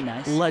gosh. That'd be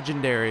nice.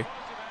 Legendary.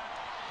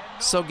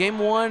 So game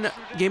one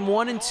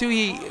and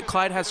two,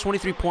 Clyde has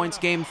 23 points.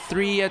 Game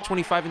 3 at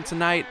 25, and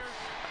tonight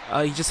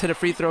he just hit a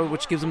free throw,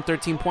 which gives him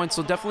 13 points.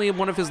 So definitely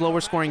one of his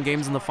lower scoring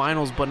games in the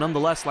finals. But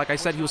nonetheless, like I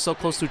said, he was so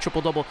close to a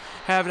triple-double.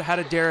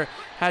 Dare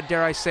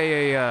I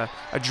say, a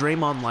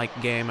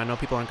Draymond-like game. I know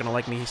people aren't going to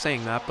like me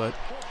saying that, but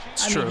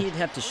it's true. I mean, he'd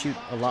have to shoot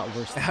a lot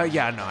worse than that.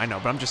 Yeah, no, I know,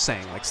 but I'm just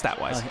saying, like,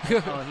 stat-wise. He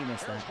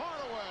missed that.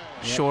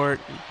 Short,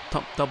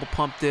 double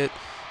pumped it.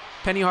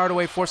 Penny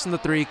Hardaway forcing the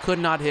 3, could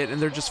not hit,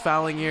 and they're just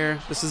fouling here.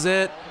 This is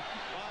it.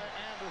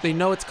 They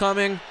know it's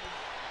coming.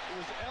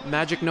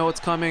 Magic know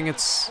it's coming.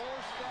 It's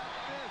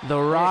the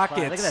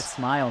Rockets. Look at that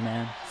smile,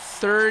 man.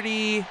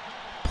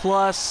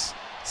 30-plus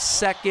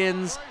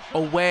seconds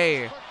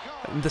away.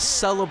 The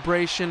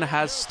celebration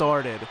has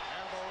started.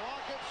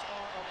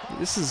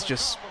 This is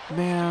just,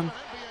 man.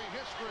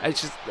 I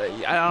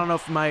don't know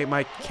if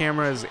my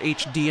camera is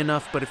HD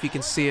enough, but if you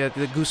can see it,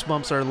 the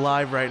goosebumps are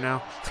live right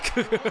now.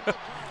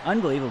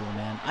 Unbelievable,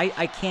 man.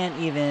 I can't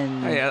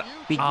even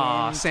begin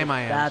to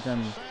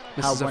fathom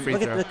how look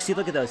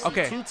at those.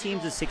 Okay. 2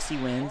 teams with 60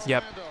 wins.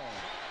 Yep.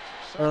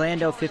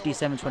 Orlando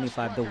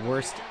 57-25, the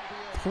worst.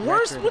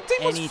 What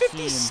thing was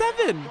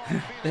 57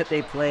 that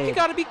they played? You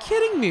got to be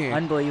kidding me.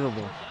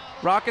 Unbelievable.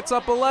 Rockets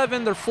up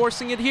 11. They're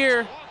forcing it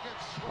here.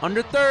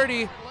 Under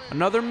 30.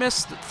 Another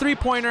missed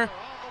 3-pointer.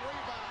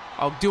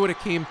 I'll do it,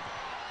 Hakeem.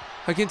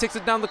 Hakeem takes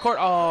it down the court.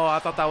 Oh, I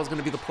thought that was going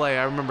to be the play.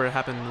 I remember it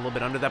happened a little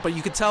bit under that. But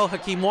you could tell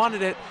Hakeem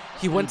wanted it.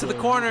 He went to the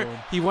corner.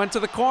 He went to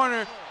the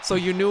corner, so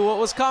you knew what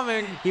was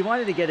coming. He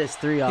wanted to get his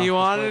 3 off.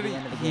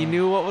 He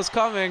knew what was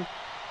coming.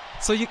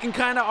 So you can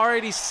kind of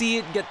already see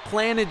it get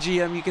planted,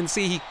 GM. You can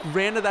see he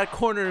ran to that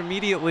corner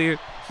immediately.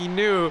 He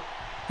knew.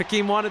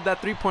 Hakeem wanted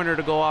that 3-pointer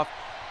to go off.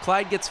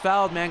 Clyde gets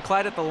fouled, man.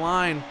 Clyde at the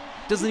line.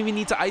 Doesn't even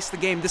need to ice the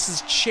game. This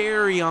is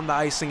cherry on the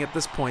icing at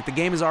this point. The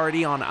game is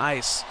already on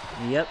ice.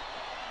 Yep.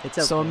 It's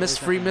okay. So a missed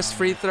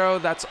free throw,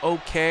 that's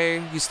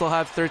okay. You still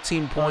have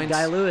 13 points.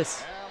 Guy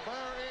Lewis.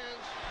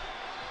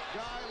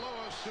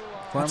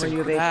 Former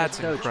U of A That's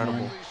coach, incredible.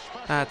 Man.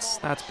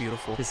 That's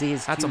beautiful. To see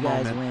his that's two a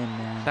guys moment. win,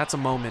 man. That's a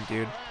moment,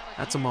 dude.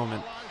 That's a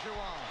moment.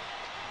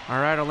 All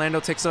right, Orlando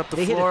takes it up the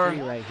they floor. Hit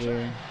a 3 right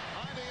here.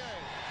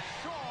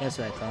 That's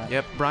what I thought.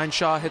 Yep, Brian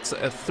Shaw hits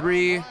a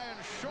 3.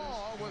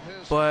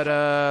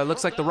 But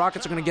looks like the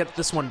Rockets are going to get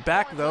this one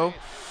back, though.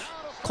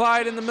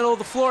 Clyde in the middle of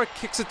the floor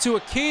kicks it to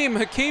Hakeem.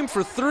 Hakeem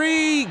for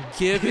 3.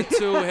 Give it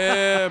to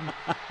him.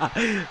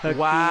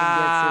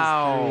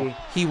 Wow.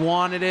 He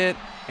wanted it,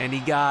 and he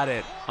got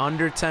it.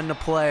 Under 10 to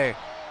play.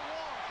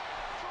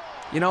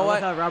 You know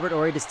what? How Robert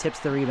Horry just tips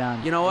the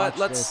rebound. You know what?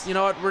 Watch this. You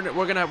know what? We're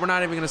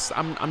not even gonna.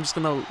 I'm just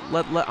gonna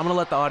I'm gonna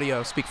let the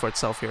audio speak for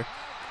itself here.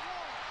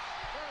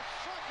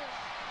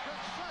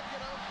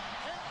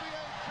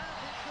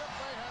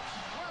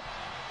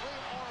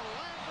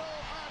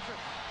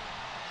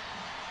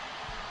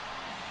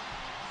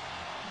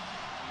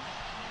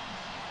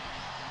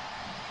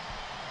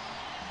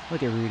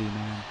 Look at Rudy,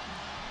 man.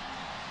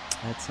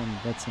 That's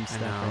some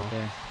stuff right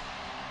there.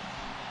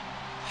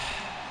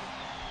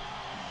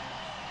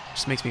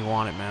 Just makes me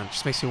want it, man.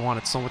 Just makes me want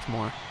it so much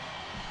more.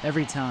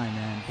 Every time,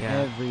 man. Yeah.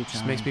 Every time.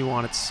 Just makes me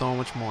want it so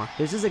much more.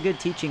 This is a good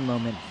teaching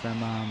moment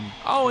from.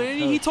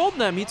 He told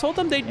them. He told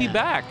them they'd be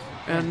back,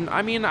 and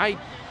I mean, I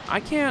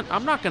can't.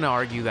 I'm not gonna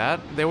argue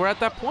that. They were at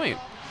that point.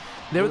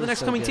 They were the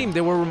next coming team.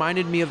 They were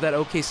reminded me of that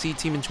OKC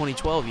team in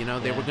 2012. You know,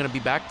 they were gonna be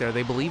back there.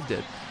 They believed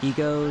it.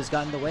 Ego's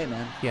got in the way,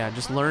 man. Yeah,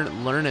 just learn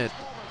it.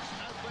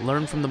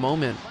 Learn from the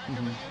moment.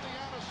 Mm-hmm.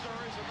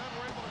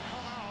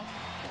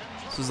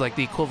 This is like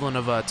the equivalent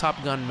of a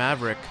Top Gun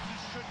Maverick.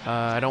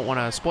 I don't want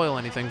to spoil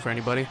anything for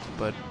anybody,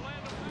 but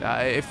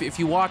if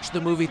you watch the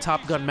movie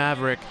Top Gun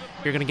Maverick,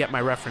 you're going to get my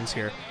reference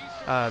here.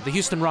 The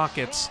Houston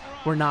Rockets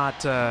were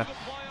not,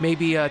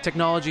 maybe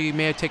technology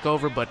may take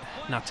over, but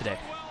not today.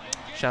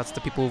 Shouts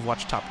to people who've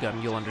watched Top Gun.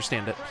 You'll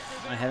understand it.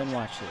 I haven't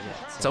watched it yet.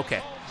 So. It's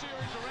okay.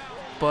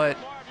 But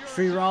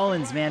Free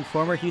Rollins, man,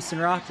 former Houston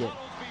Rocket.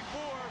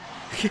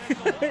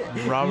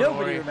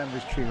 Nobody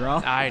remembers Tree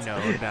Rollins. I know.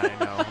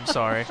 I'm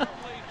sorry.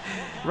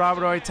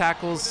 Robert Horry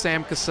tackles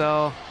Sam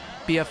Cassell,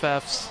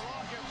 BFFs.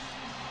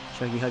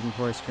 Chucky hugging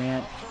Horace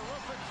Grant.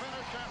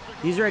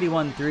 He's already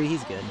won 3.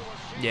 He's good.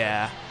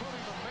 Yeah.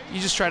 You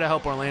just try to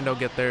help Orlando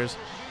get theirs.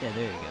 Yeah,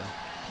 there you go.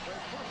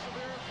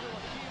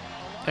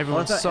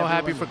 Everyone's so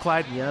happy for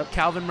Clyde. Yep.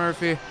 Calvin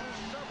Murphy.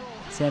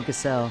 Sam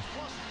Cassell.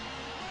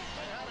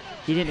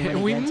 He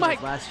didn't win again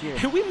until last year.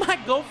 We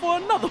might go for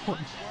another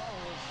one.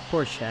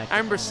 Poor Shaq. I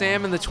remember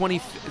Sam in the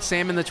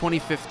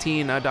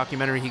 2015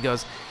 documentary. He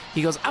goes,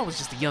 I was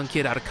just a young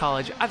kid out of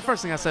college. The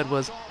first thing I said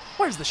was,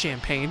 "Where's the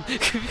champagne?"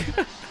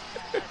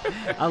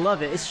 I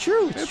love it. It's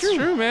true. It's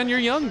true, man. You're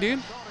young, dude.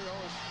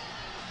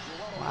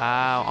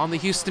 Wow. On the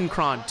Houston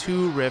Cron.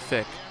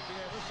 Terrific.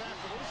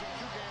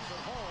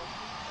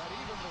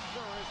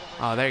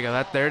 Oh, there you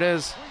go. There it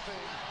is.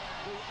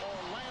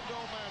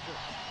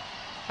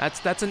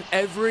 That's in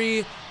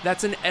every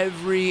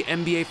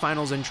NBA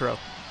Finals intro.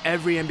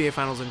 Every NBA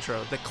Finals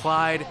intro. The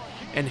Clyde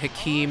and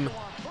Hakeem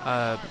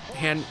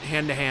hand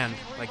to hand,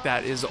 like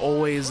that is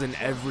always in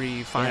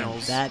every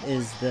Finals. Yeah, that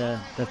is the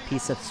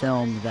piece of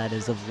film that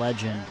is of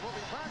legend.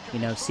 You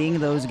know, seeing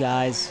those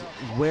guys,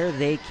 where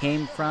they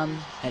came from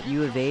at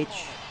U of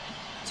H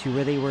to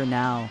where they were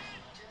now.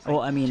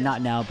 Well, I mean,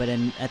 not now, but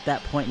at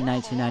that point in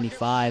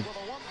 1995,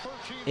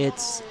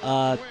 it's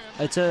a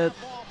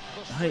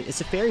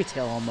fairy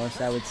tale almost,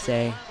 I would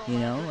say. You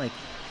know, like.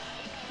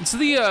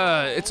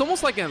 It's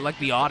almost like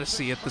the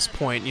Odyssey at this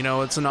point. You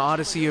know, it's an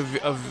Odyssey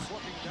of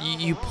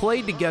you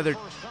played together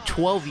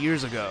 12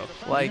 years ago.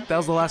 Like, that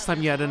was the last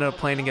time you ended up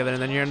playing together,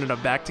 and then you ended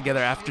up back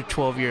together after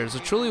 12 years.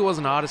 It truly was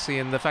an Odyssey,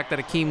 and the fact that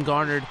Hakeem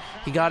garnered,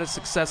 he got his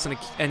success,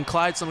 and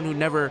Clyde, someone who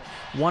never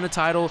won a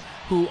title,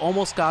 who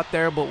almost got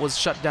there but was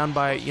shut down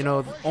by, you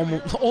know,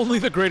 only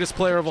the greatest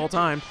player of all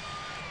time.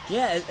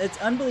 Yeah,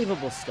 it's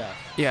unbelievable stuff.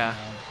 Yeah.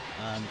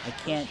 I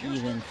can't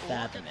even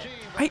fathom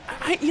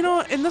it. You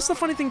know, and that's the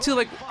funny thing too.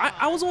 Like,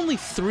 I was only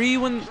 3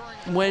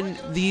 when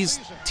these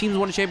teams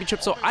won a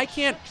championship, so I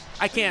can't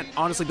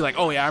honestly be like,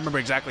 oh yeah, I remember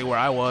exactly where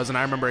I was and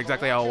I remember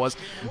exactly how it was.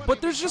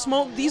 But there's just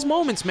these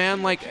moments,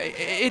 man. Like,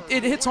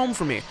 it hits home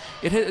for me.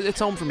 It's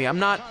home for me. I'm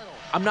not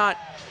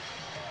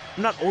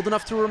old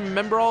enough to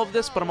remember all of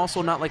this, but I'm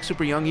also not like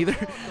super young either.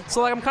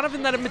 So like, I'm kind of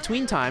in that in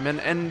between time,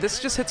 and this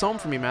just hits home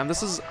for me, man.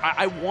 This is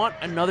I want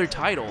another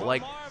title.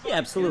 Like. Yeah,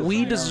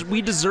 absolutely.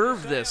 We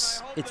deserve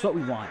this. It's what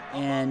we want.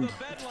 And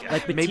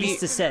like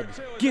Batista said,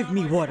 give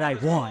me what I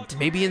want.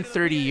 Maybe in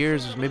 30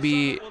 years,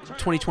 maybe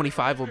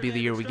 2025 will be the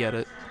year we get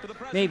it.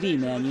 Maybe,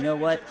 man. You know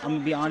what? I'm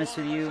going to be honest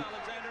with you.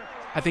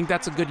 I think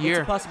that's a good year.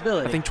 It's a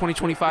possibility. I think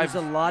 2025.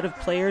 There's a lot of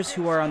players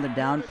who are on the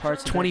down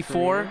parts of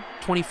 24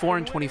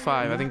 and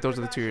 25. I think those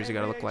are the 2 years you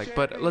got to look like.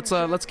 But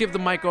let's give the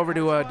mic over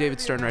to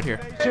David Stern right here.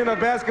 Of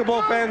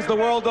basketball fans the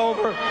world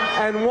over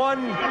and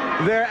won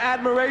their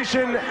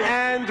admiration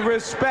and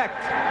respect.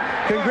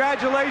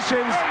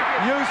 Congratulations,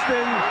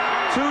 Houston,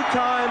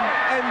 2-time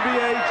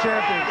NBA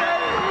champion.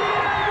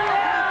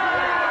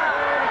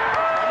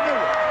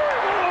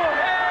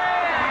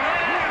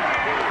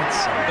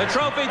 The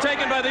trophy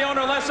taken by the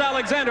owner, Les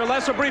Alexander.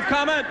 Les, a brief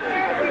comment?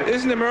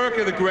 Isn't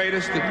America the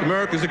greatest?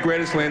 America's the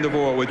greatest land of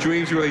all, where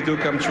dreams really do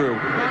come true.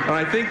 And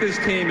I think this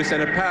team has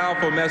sent a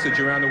powerful message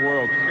around the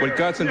world, what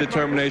guts and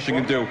determination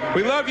can do.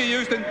 We love you,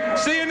 Houston.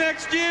 See you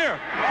next year.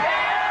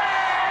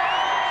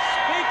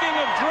 Speaking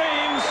of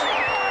dreams,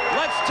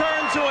 let's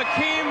turn to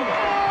Hakeem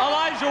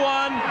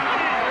Olajuwon.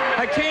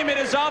 Hakeem, it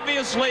is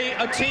obviously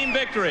a team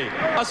victory,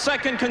 a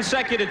second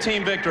consecutive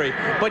team victory.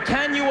 But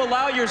can you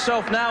allow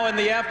yourself now in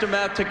the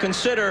aftermath to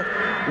consider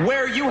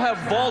where you have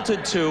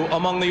vaulted to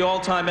among the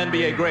all-time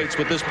NBA greats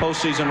with this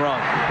postseason run?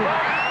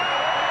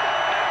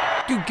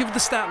 Dude, give the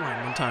stat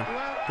line one time.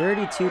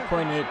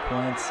 32.8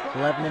 points,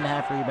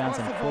 11.5 rebounds,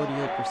 and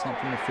 48%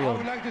 from the field. I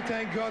would like to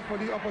thank God for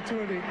the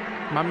opportunity.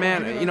 My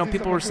man, you know,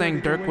 people were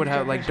saying Dirk would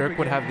have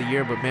the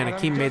year, but man,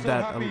 Hakeem made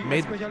that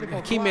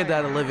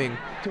a living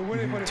 2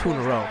 in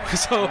a row.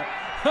 So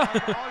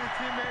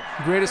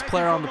greatest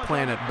player on the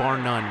planet, bar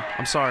none.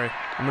 I'm sorry,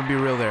 I'm gonna be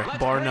real there.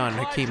 Bar none,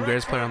 Hakeem,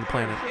 greatest player on the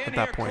planet at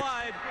that point.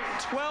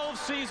 12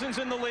 seasons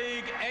in the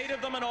league, 8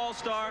 of them an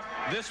all-star.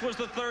 This was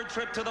the 3rd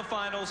trip to the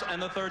finals,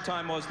 and the 3rd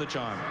time was the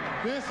charm.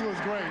 This was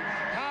great.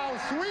 How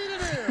sweet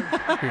it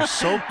is. You're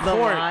so corny. The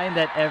line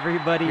that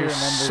everybody remembers.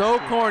 So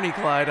corny,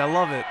 Clyde. I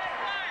love it.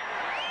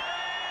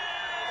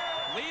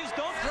 Please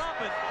don't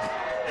drop it.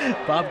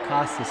 Bob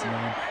Costas,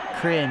 man.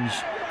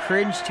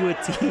 Cringe to a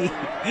T.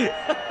 You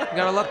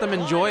gotta let them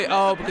enjoy.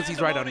 Oh, because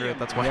he's right under it.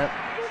 That's why. Yep.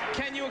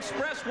 Can you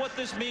express what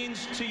this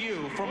means to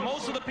you? For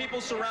most of the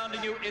people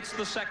surrounding you, it's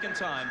the 2nd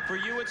time. For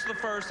you, it's the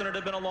 1st, and it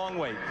had been a long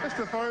wait. It's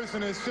the 1st,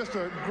 and it's just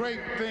a great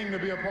thing to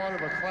be a part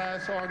of a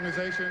class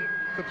organization.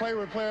 To play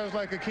with players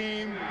like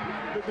Hakeem,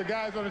 the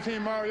guys on the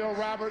team, Mario,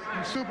 Robert,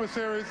 Super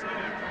Series,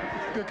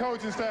 the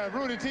coaching staff.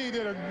 Rudy T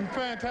did a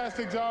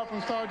fantastic job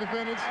from start to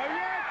finish.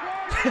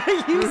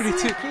 Rudy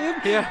T.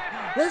 Yeah.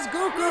 Let's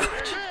go,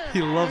 coach.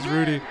 He loves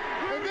Rudy.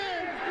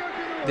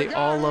 They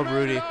all love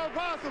Rudy.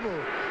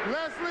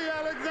 Leslie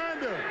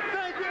Alexander.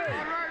 Thank you.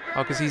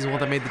 Oh, because he's the one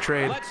that made the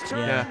trade. Let's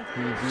turn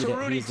He's the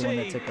one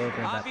that took over at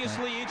that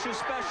Obviously, each is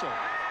special.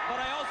 But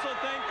I also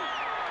think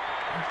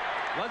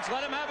let's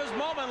let him have his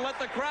moment. Let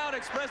the crowd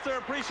express their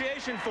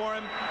appreciation for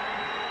him.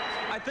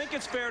 I think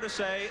it's fair to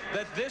say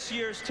that this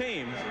year's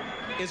team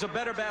is a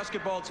better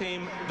basketball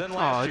team than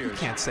last year's. You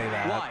can't say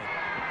that. Why?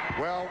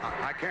 Well,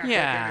 I can't take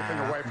anything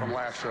away from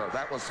last year.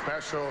 That was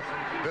special.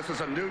 This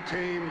is a new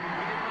team,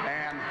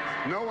 and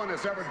no one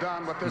has ever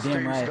done what this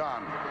team's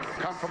done.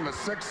 Come from the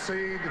 6th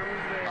seed,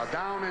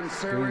 down in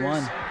series. We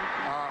won 9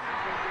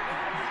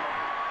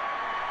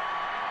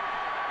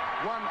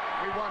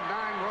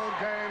 road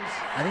games.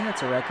 I think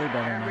that's a record,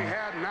 and we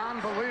had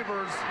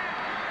non-believers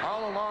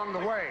all along the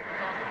way.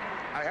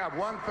 I have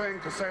one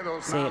thing to say to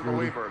those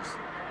non-believers.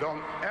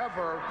 Don't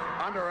ever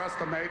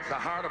underestimate the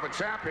heart of a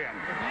champion.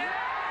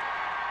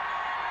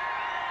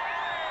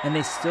 And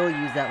they still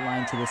use that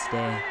line to this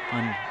day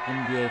on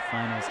NBA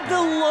Finals. The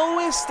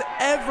lowest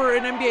ever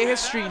in NBA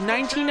history,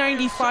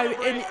 1995,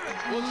 and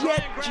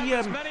yet,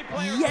 GM,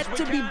 yet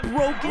to be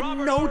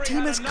broken. No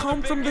team has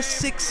come from the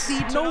 6th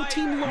seed. No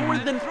team lower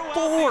than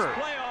 4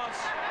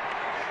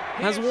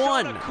 has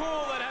won.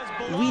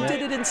 We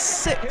did it in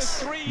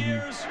 6.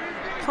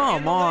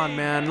 Come on,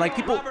 man. Like,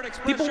 people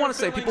want to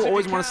say, people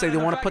always want to say they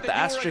want to put the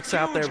asterisks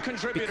out there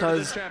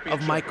because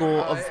of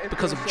Michael,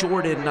 because of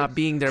Jordan not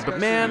being there. But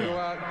man,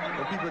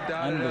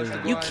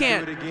 you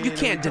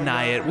can't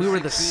deny it. We were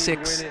the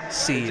 6th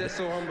seed.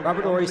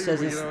 Robert Horry says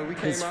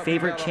his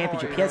favorite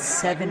championship. He has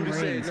 7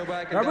 rings.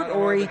 Robert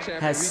Horry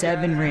has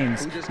 7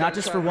 rings, not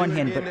just for one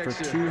hand, but for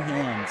 2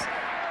 hands.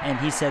 And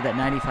he said that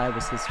 95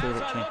 was his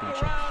favorite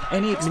championship.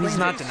 And he explains he's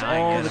not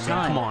denying all it. the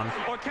time. Come on.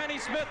 Or Kenny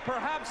Smith,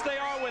 perhaps they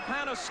are with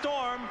Hannah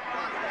Storm.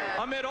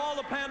 Amid all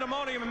the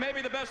pandemonium, and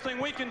maybe the best thing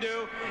we can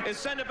do is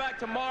send it back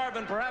to Marv,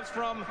 and perhaps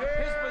from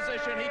his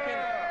position he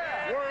can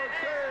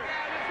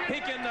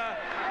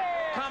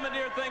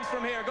commandeer things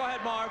from here. Go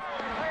ahead, Marv.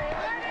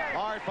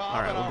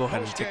 All right, we'll go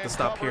ahead and take the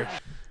stop here.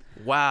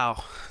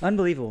 Wow.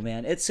 Unbelievable,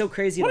 man. It's so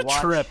crazy what to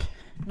watch. What a trip.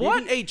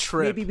 What a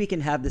trip. Maybe we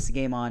can have this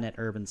game on at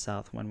Urban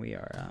South when we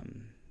are...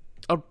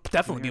 I'll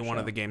definitely be one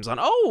of the games on.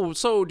 Oh,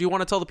 so do you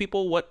want to tell the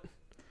people what's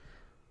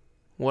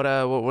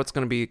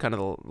going to be kind of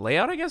the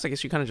layout, I guess? I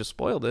guess you kind of just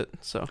spoiled it,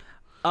 so...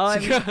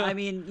 I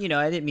mean, you know,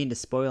 I didn't mean to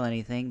spoil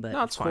anything, but no,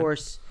 of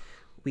course,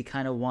 we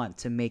kind of want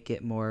to make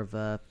it more of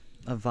a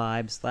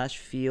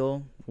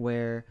vibe/feel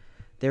where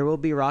there will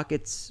be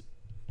Rockets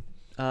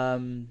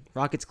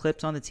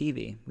clips on the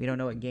TV. We don't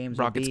know what games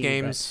Rockets will be.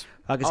 Games.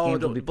 Rockets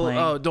games will be playing.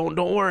 Oh, don't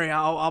worry.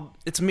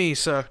 It's me,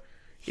 so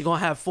you're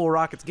going to have 4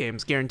 Rockets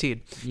games,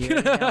 guaranteed.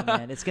 Yeah,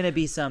 man. It's going to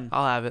be some...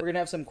 I'll have it. We're going to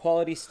have some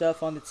quality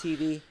stuff on the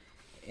TV,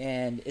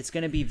 and it's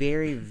going to be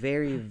very,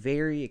 very,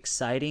 very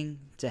exciting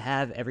to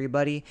have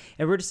everybody.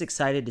 And we're just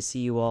excited to see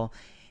you all.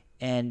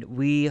 And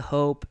we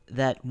hope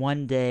that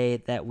one day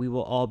that we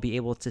will all be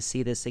able to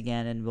see this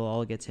again and we'll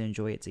all get to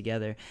enjoy it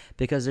together,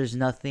 because there's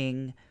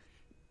nothing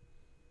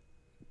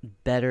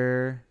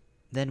better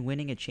than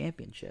winning a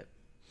championship.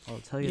 I'll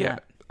tell you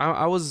that.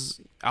 I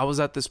was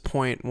at this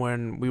point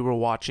when we were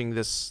watching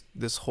this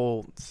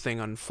whole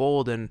thing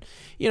unfold, and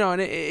you know, and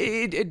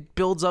it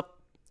builds up,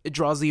 it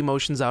draws the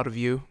emotions out of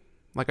you.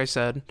 Like I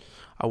said,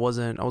 I was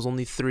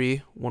only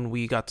 3 when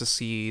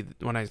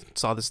I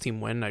saw this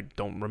team win. I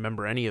don't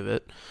remember any of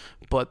it,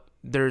 but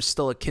there's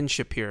still a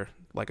kinship here,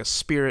 like a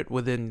spirit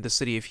within the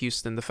city of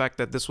Houston. The fact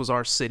that this was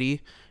our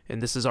city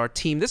and this is our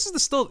team. This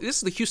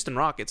is the Houston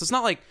Rockets. It's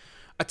not like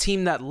a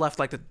team that left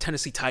like the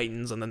Tennessee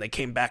Titans and then they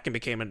came back and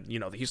became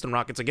the Houston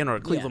Rockets again, or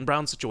a Cleveland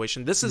Browns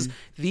situation. This is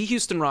the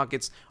Houston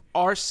Rockets,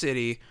 our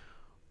city,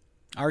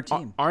 our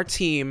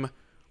team,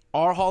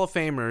 our Hall of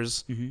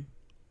Famers,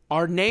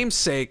 our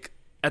namesake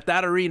at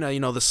that arena,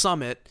 the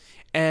Summit,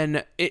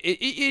 and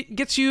it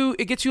gets you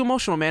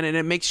emotional, man, and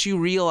it makes you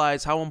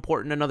realize how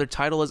important another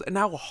title is and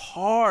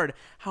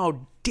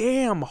how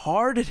damn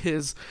hard it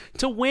is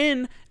to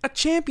win a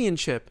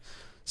championship.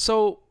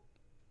 So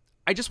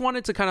I just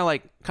wanted to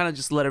kind of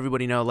just let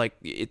everybody know, I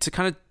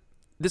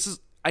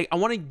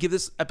want to give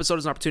this episode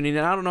as an opportunity,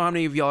 and I don't know how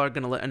many of y'all are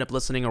going to end up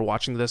listening or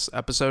watching this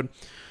episode,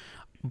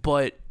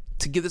 but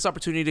to give this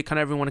opportunity to kind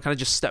of everyone to kind of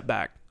just step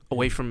back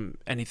away from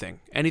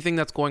anything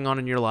that's going on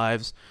in your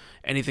lives,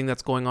 anything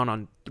that's going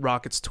on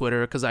Rockets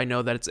Twitter, because I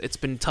know that it's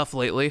been tough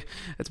lately.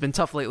 It's been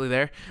tough lately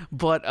there,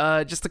 but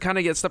just to kind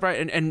of get step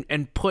right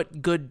and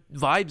put good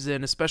vibes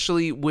in,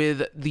 especially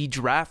with the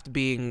draft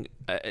being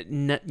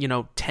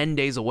 10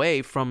 days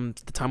away from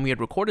the time we had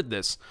recorded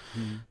this.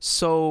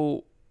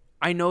 So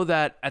I know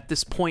that at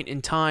this point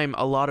in time,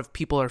 a lot of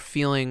people are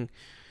feeling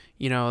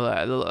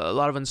a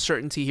lot of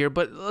uncertainty here,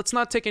 but let's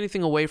not take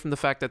anything away from the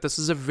fact that this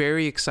is a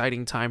very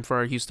exciting time for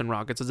our Houston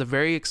Rockets. It's a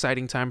very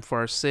exciting time for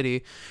our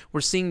city. We're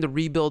seeing the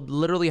rebuild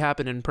literally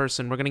happen in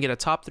person. We're going to get a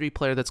top 3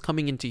 player that's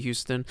coming into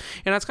Houston,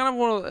 and that's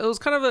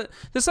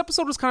this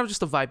episode was kind of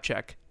just a vibe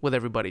check with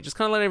everybody, just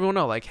kind of let everyone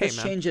know, like, hey,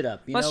 let's change it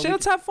up.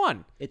 Let's have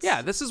fun.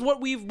 This is what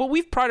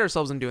we've prided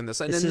ourselves in doing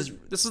this, and this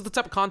is the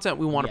type of content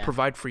we want to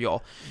provide for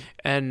y'all,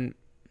 and.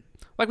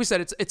 Like we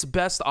said, it's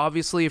best,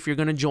 obviously, if you're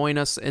going to join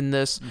us in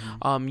this.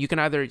 You can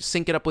either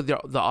sync it up with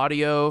the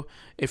audio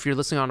if you're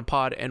listening on a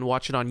pod and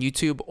watch it on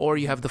YouTube, or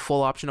you have the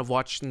full option of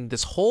watching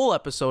this whole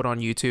episode on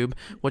YouTube,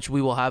 which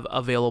we will have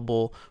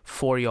available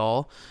for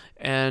y'all.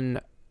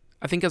 And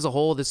I think as a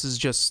whole, this is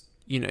just,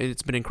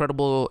 it's been an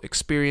incredible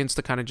experience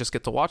to kind of just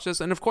get to watch this.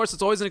 And of course,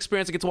 it's always an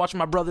experience to get to watch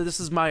my brother. This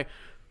is my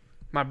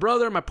my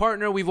brother, my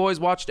partner, we've always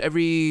watched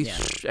every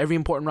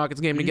important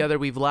Rockets game together.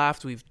 We've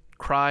laughed, we've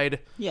cried.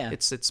 Yeah.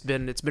 It's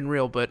been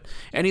real. But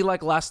any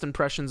like last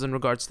impressions in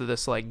regards to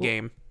this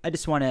game? I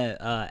just want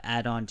to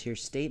add on to your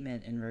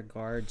statement in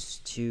regards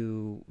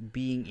to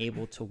being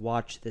able to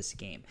watch this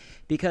game,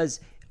 because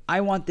I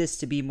want this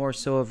to be more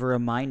so of a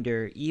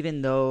reminder,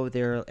 even though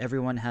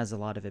everyone has a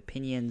lot of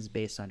opinions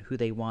based on who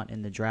they want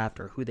in the draft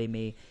or who they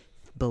may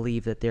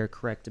believe that they're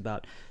correct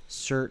about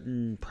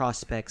certain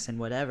prospects and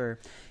whatever.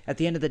 At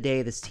the end of the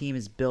day, this team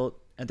is built.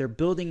 They're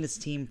building this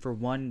team for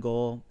one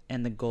goal,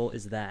 and the goal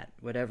is that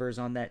whatever is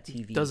on that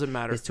TV doesn't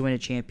matter, is to win a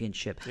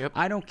championship. Yep.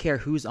 I don't care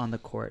who's on the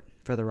court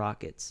for the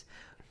Rockets.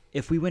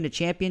 If we win a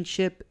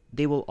championship,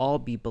 they will all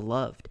be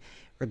beloved,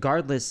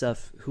 regardless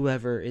of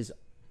whoever is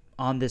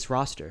on this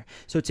roster.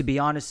 So to be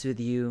honest with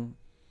you,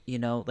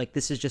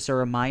 this is just a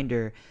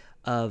reminder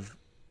of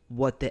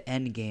what the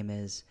end game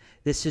is.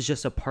 This is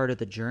just a part of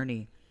the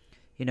journey.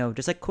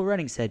 Just like Cool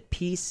Running said,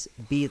 peace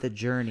be the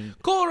journey.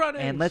 Cool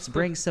Running! And let's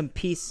bring some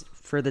peace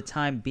for the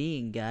time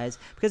being, guys.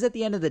 Because at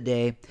the end of the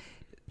day,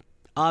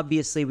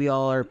 obviously we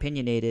all are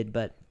opinionated,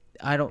 but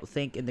I don't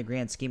think in the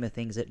grand scheme of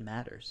things it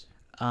matters.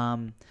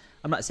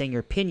 I'm not saying your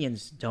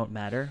opinions don't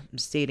matter. I'm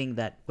stating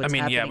that what's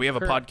happening... we have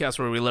a podcast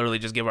where we literally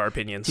just give our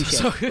opinions.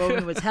 So.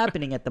 But what's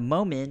happening at the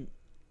moment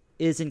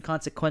is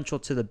inconsequential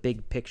to the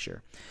big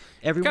picture.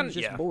 Everyone's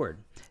just bored.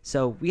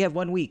 So we have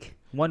 1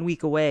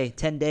 week away,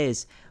 10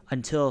 days,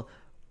 until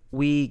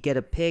we get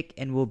a pick,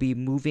 and we'll be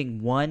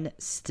moving one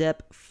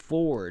step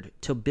forward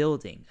to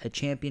building a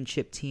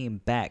championship team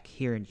back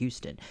here in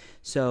Houston.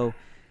 So,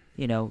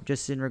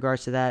 just in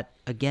regards to that,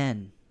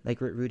 again,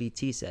 like what Rudy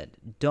T said,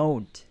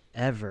 don't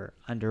ever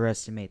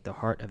underestimate the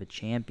heart of a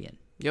champion.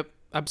 Yep,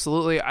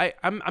 absolutely.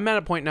 I'm at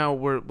a point now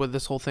with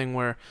this whole thing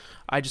where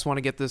I just want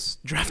to get this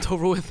draft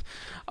over with.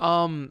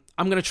 I'm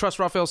going to trust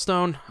Rafael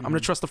Stone. I'm going to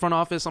trust the front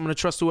office. I'm going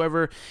to trust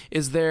whoever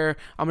is there.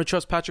 I'm going to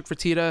trust Patrick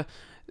Fertitta.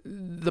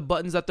 The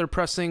buttons that they're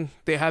pressing,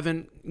 they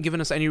haven't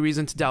given us any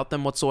reason to doubt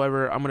them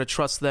whatsoever. I'm going to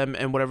trust them,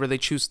 and whatever they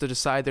choose to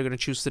decide, they're going to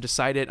choose to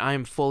decide it. I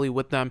am fully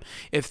with them.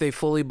 If they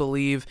fully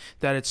believe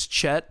that it's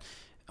Chet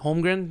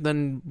Holmgren,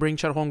 then bring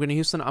Chet Holmgren to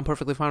Houston. I'm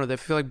perfectly fine with it.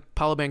 If I feel like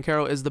Paolo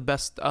Banchero is the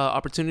best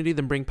opportunity,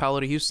 then bring Paolo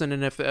to Houston.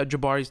 And if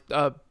Jabari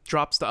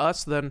drops to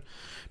us, then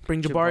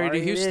bring Jabari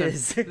to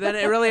Houston. Then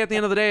really, at the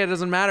end of the day, it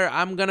doesn't matter.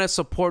 I'm going to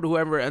support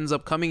whoever ends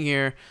up coming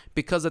here,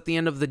 because at the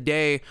end of the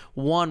day,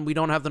 one, we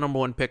don't have the number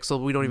one pick, so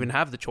we don't even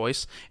have the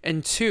choice.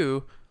 And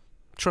two,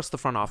 trust the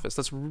front office.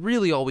 That's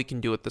really all we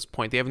can do at this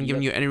point. They haven't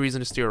given you any reason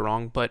to steer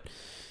wrong, but...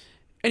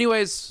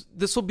 Anyways,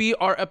 this will be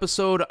our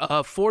episode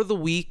for the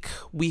week.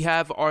 We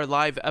have our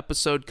live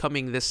episode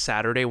coming this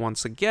Saturday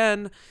once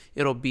again.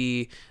 It'll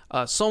be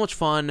so much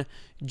fun.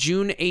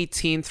 June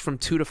 18th from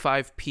 2 to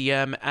 5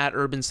 p.m. at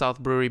Urban South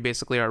Brewery,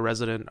 basically our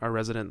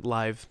resident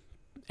live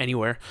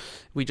anywhere.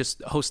 We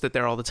just host it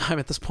there all the time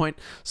at this point.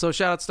 So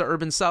shout outs to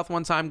Urban South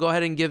one time. Go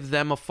ahead and give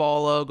them a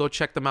follow. Go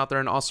check them out.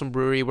 They're an awesome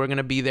brewery. We're going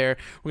to be there.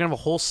 We're going to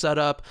have a whole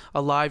setup,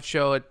 a live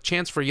show, a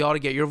chance for y'all to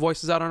get your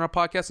voices out on our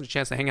podcast, and a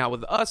chance to hang out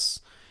with us.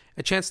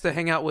 A chance to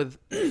hang out with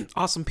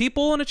awesome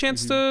people, and a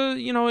chance to,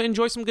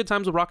 enjoy some good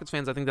times with Rockets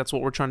fans. I think that's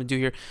what we're trying to do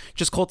here.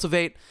 Just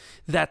cultivate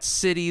that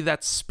city,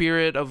 that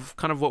spirit of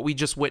kind of what we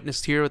just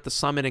witnessed here at the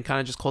summit, and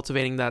kind of just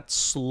cultivating that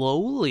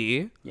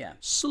slowly,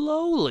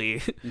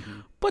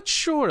 but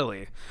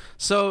surely.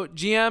 So,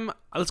 GM,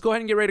 let's go ahead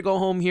and get ready to go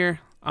home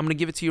here. I'm going to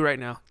give it to you right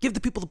now. Give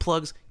the people the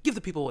plugs. Give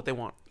the people what they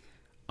want.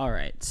 All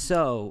right.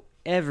 So,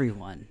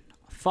 everyone,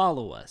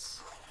 follow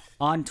us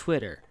on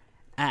Twitter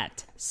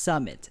at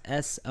Summit,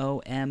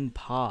 SOM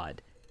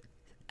Pod,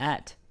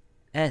 at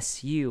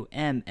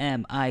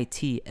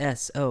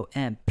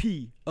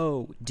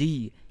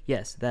SUMMITSOMPOD.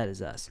 Yes, that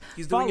is us.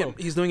 He's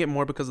doing it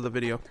more because of the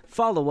video.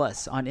 Follow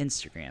us on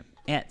Instagram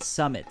at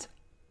Summit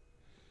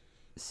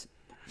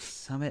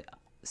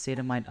State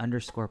of Mind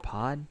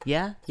 _pod.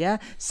 Yeah.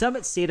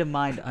 Summit State of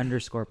Mind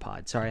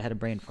 _pod. Sorry, I had a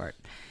brain fart.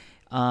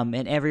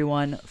 And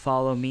everyone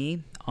follow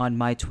me on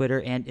my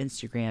Twitter and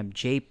Instagram,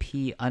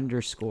 JP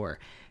 _Mirabueno,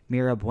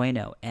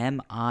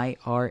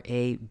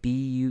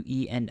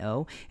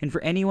 MIRABUENO. And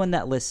for anyone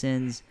that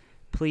listens,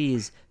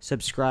 please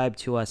subscribe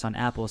to us on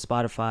Apple,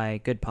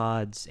 Spotify, Good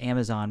Pods,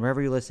 Amazon,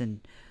 wherever you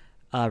listen.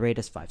 Rate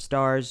us 5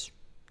 stars.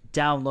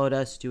 Download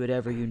us. Do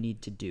whatever you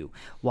need to do.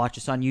 Watch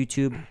us on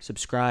YouTube.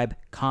 Subscribe.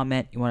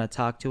 Comment. You want to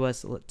talk to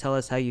us? Tell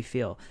us how you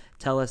feel.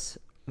 Tell us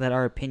that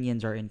our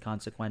opinions are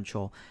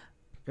inconsequential.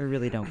 We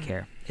really don't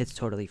care. It's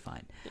totally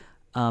fine.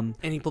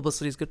 Any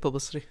publicity is good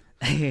publicity.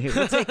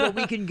 We'll take what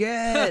we can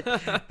get.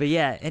 But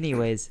yeah,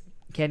 anyways,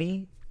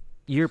 Kenny,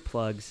 your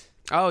plugs.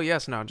 Oh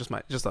yes, no, just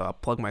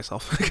plug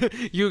myself.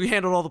 You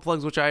handled all the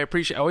plugs, which I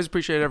appreciate. I always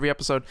appreciate every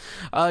episode.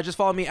 Just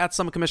follow me at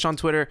Summit Commish on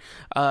Twitter,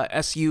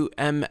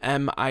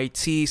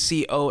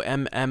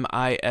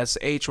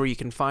 SUMMITCOMMISH, where you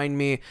can find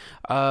me.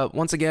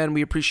 Once again,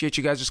 we appreciate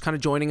you guys just kind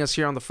of joining us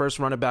here on the first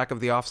run back of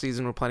the off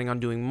season. We're planning on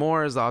doing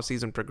more as the off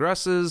season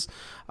progresses,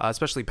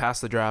 especially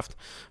past the draft.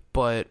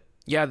 But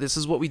Yeah, this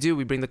is what we do.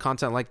 We bring the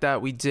content like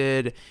that. We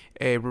did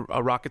a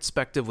Rocket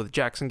Spective with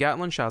Jackson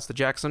Gatlin. Shouts to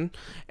Jackson.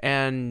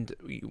 And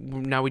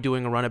now we're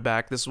doing a Run It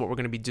Back. This is what we're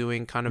going to be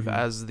doing kind of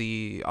as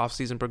the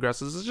offseason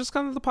progresses. It's just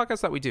kind of the podcast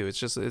that we do. It's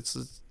just, it's a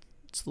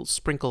little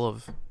sprinkle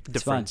of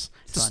difference.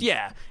 It's fun.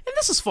 Yeah. And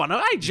this is fun.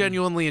 I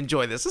genuinely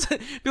enjoy this.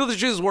 People that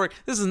choose work.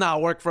 This is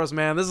not work for us,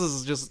 man. This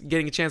is just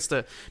getting a chance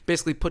to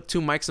basically put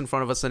two mics in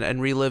front of us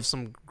and relive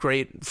some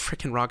great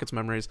freaking Rockets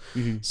memories.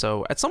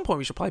 So at some point,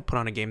 we should probably put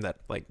on a game that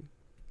like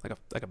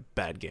a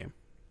bad game.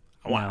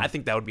 Wow, I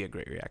think that would be a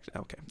great reaction.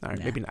 Okay, all right,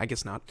 maybe I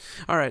guess not.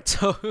 All right,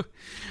 so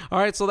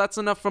that's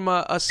enough from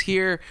us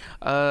here.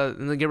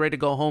 And then get ready to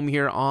go home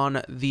here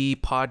on the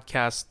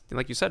podcast.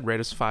 Like you said, rate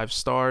us 5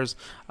 stars.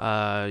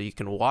 You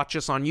can watch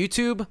us on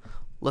YouTube,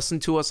 listen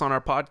to us on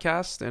our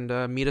podcast,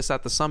 and meet us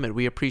at the summit.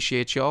 We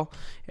appreciate y'all,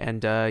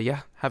 and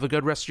have a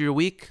good rest of your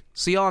week.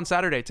 See y'all on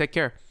Saturday. Take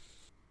care.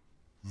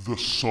 The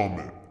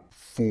summit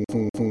for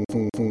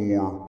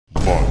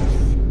life.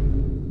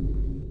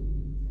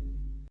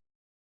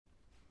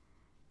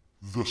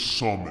 The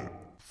summit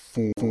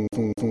for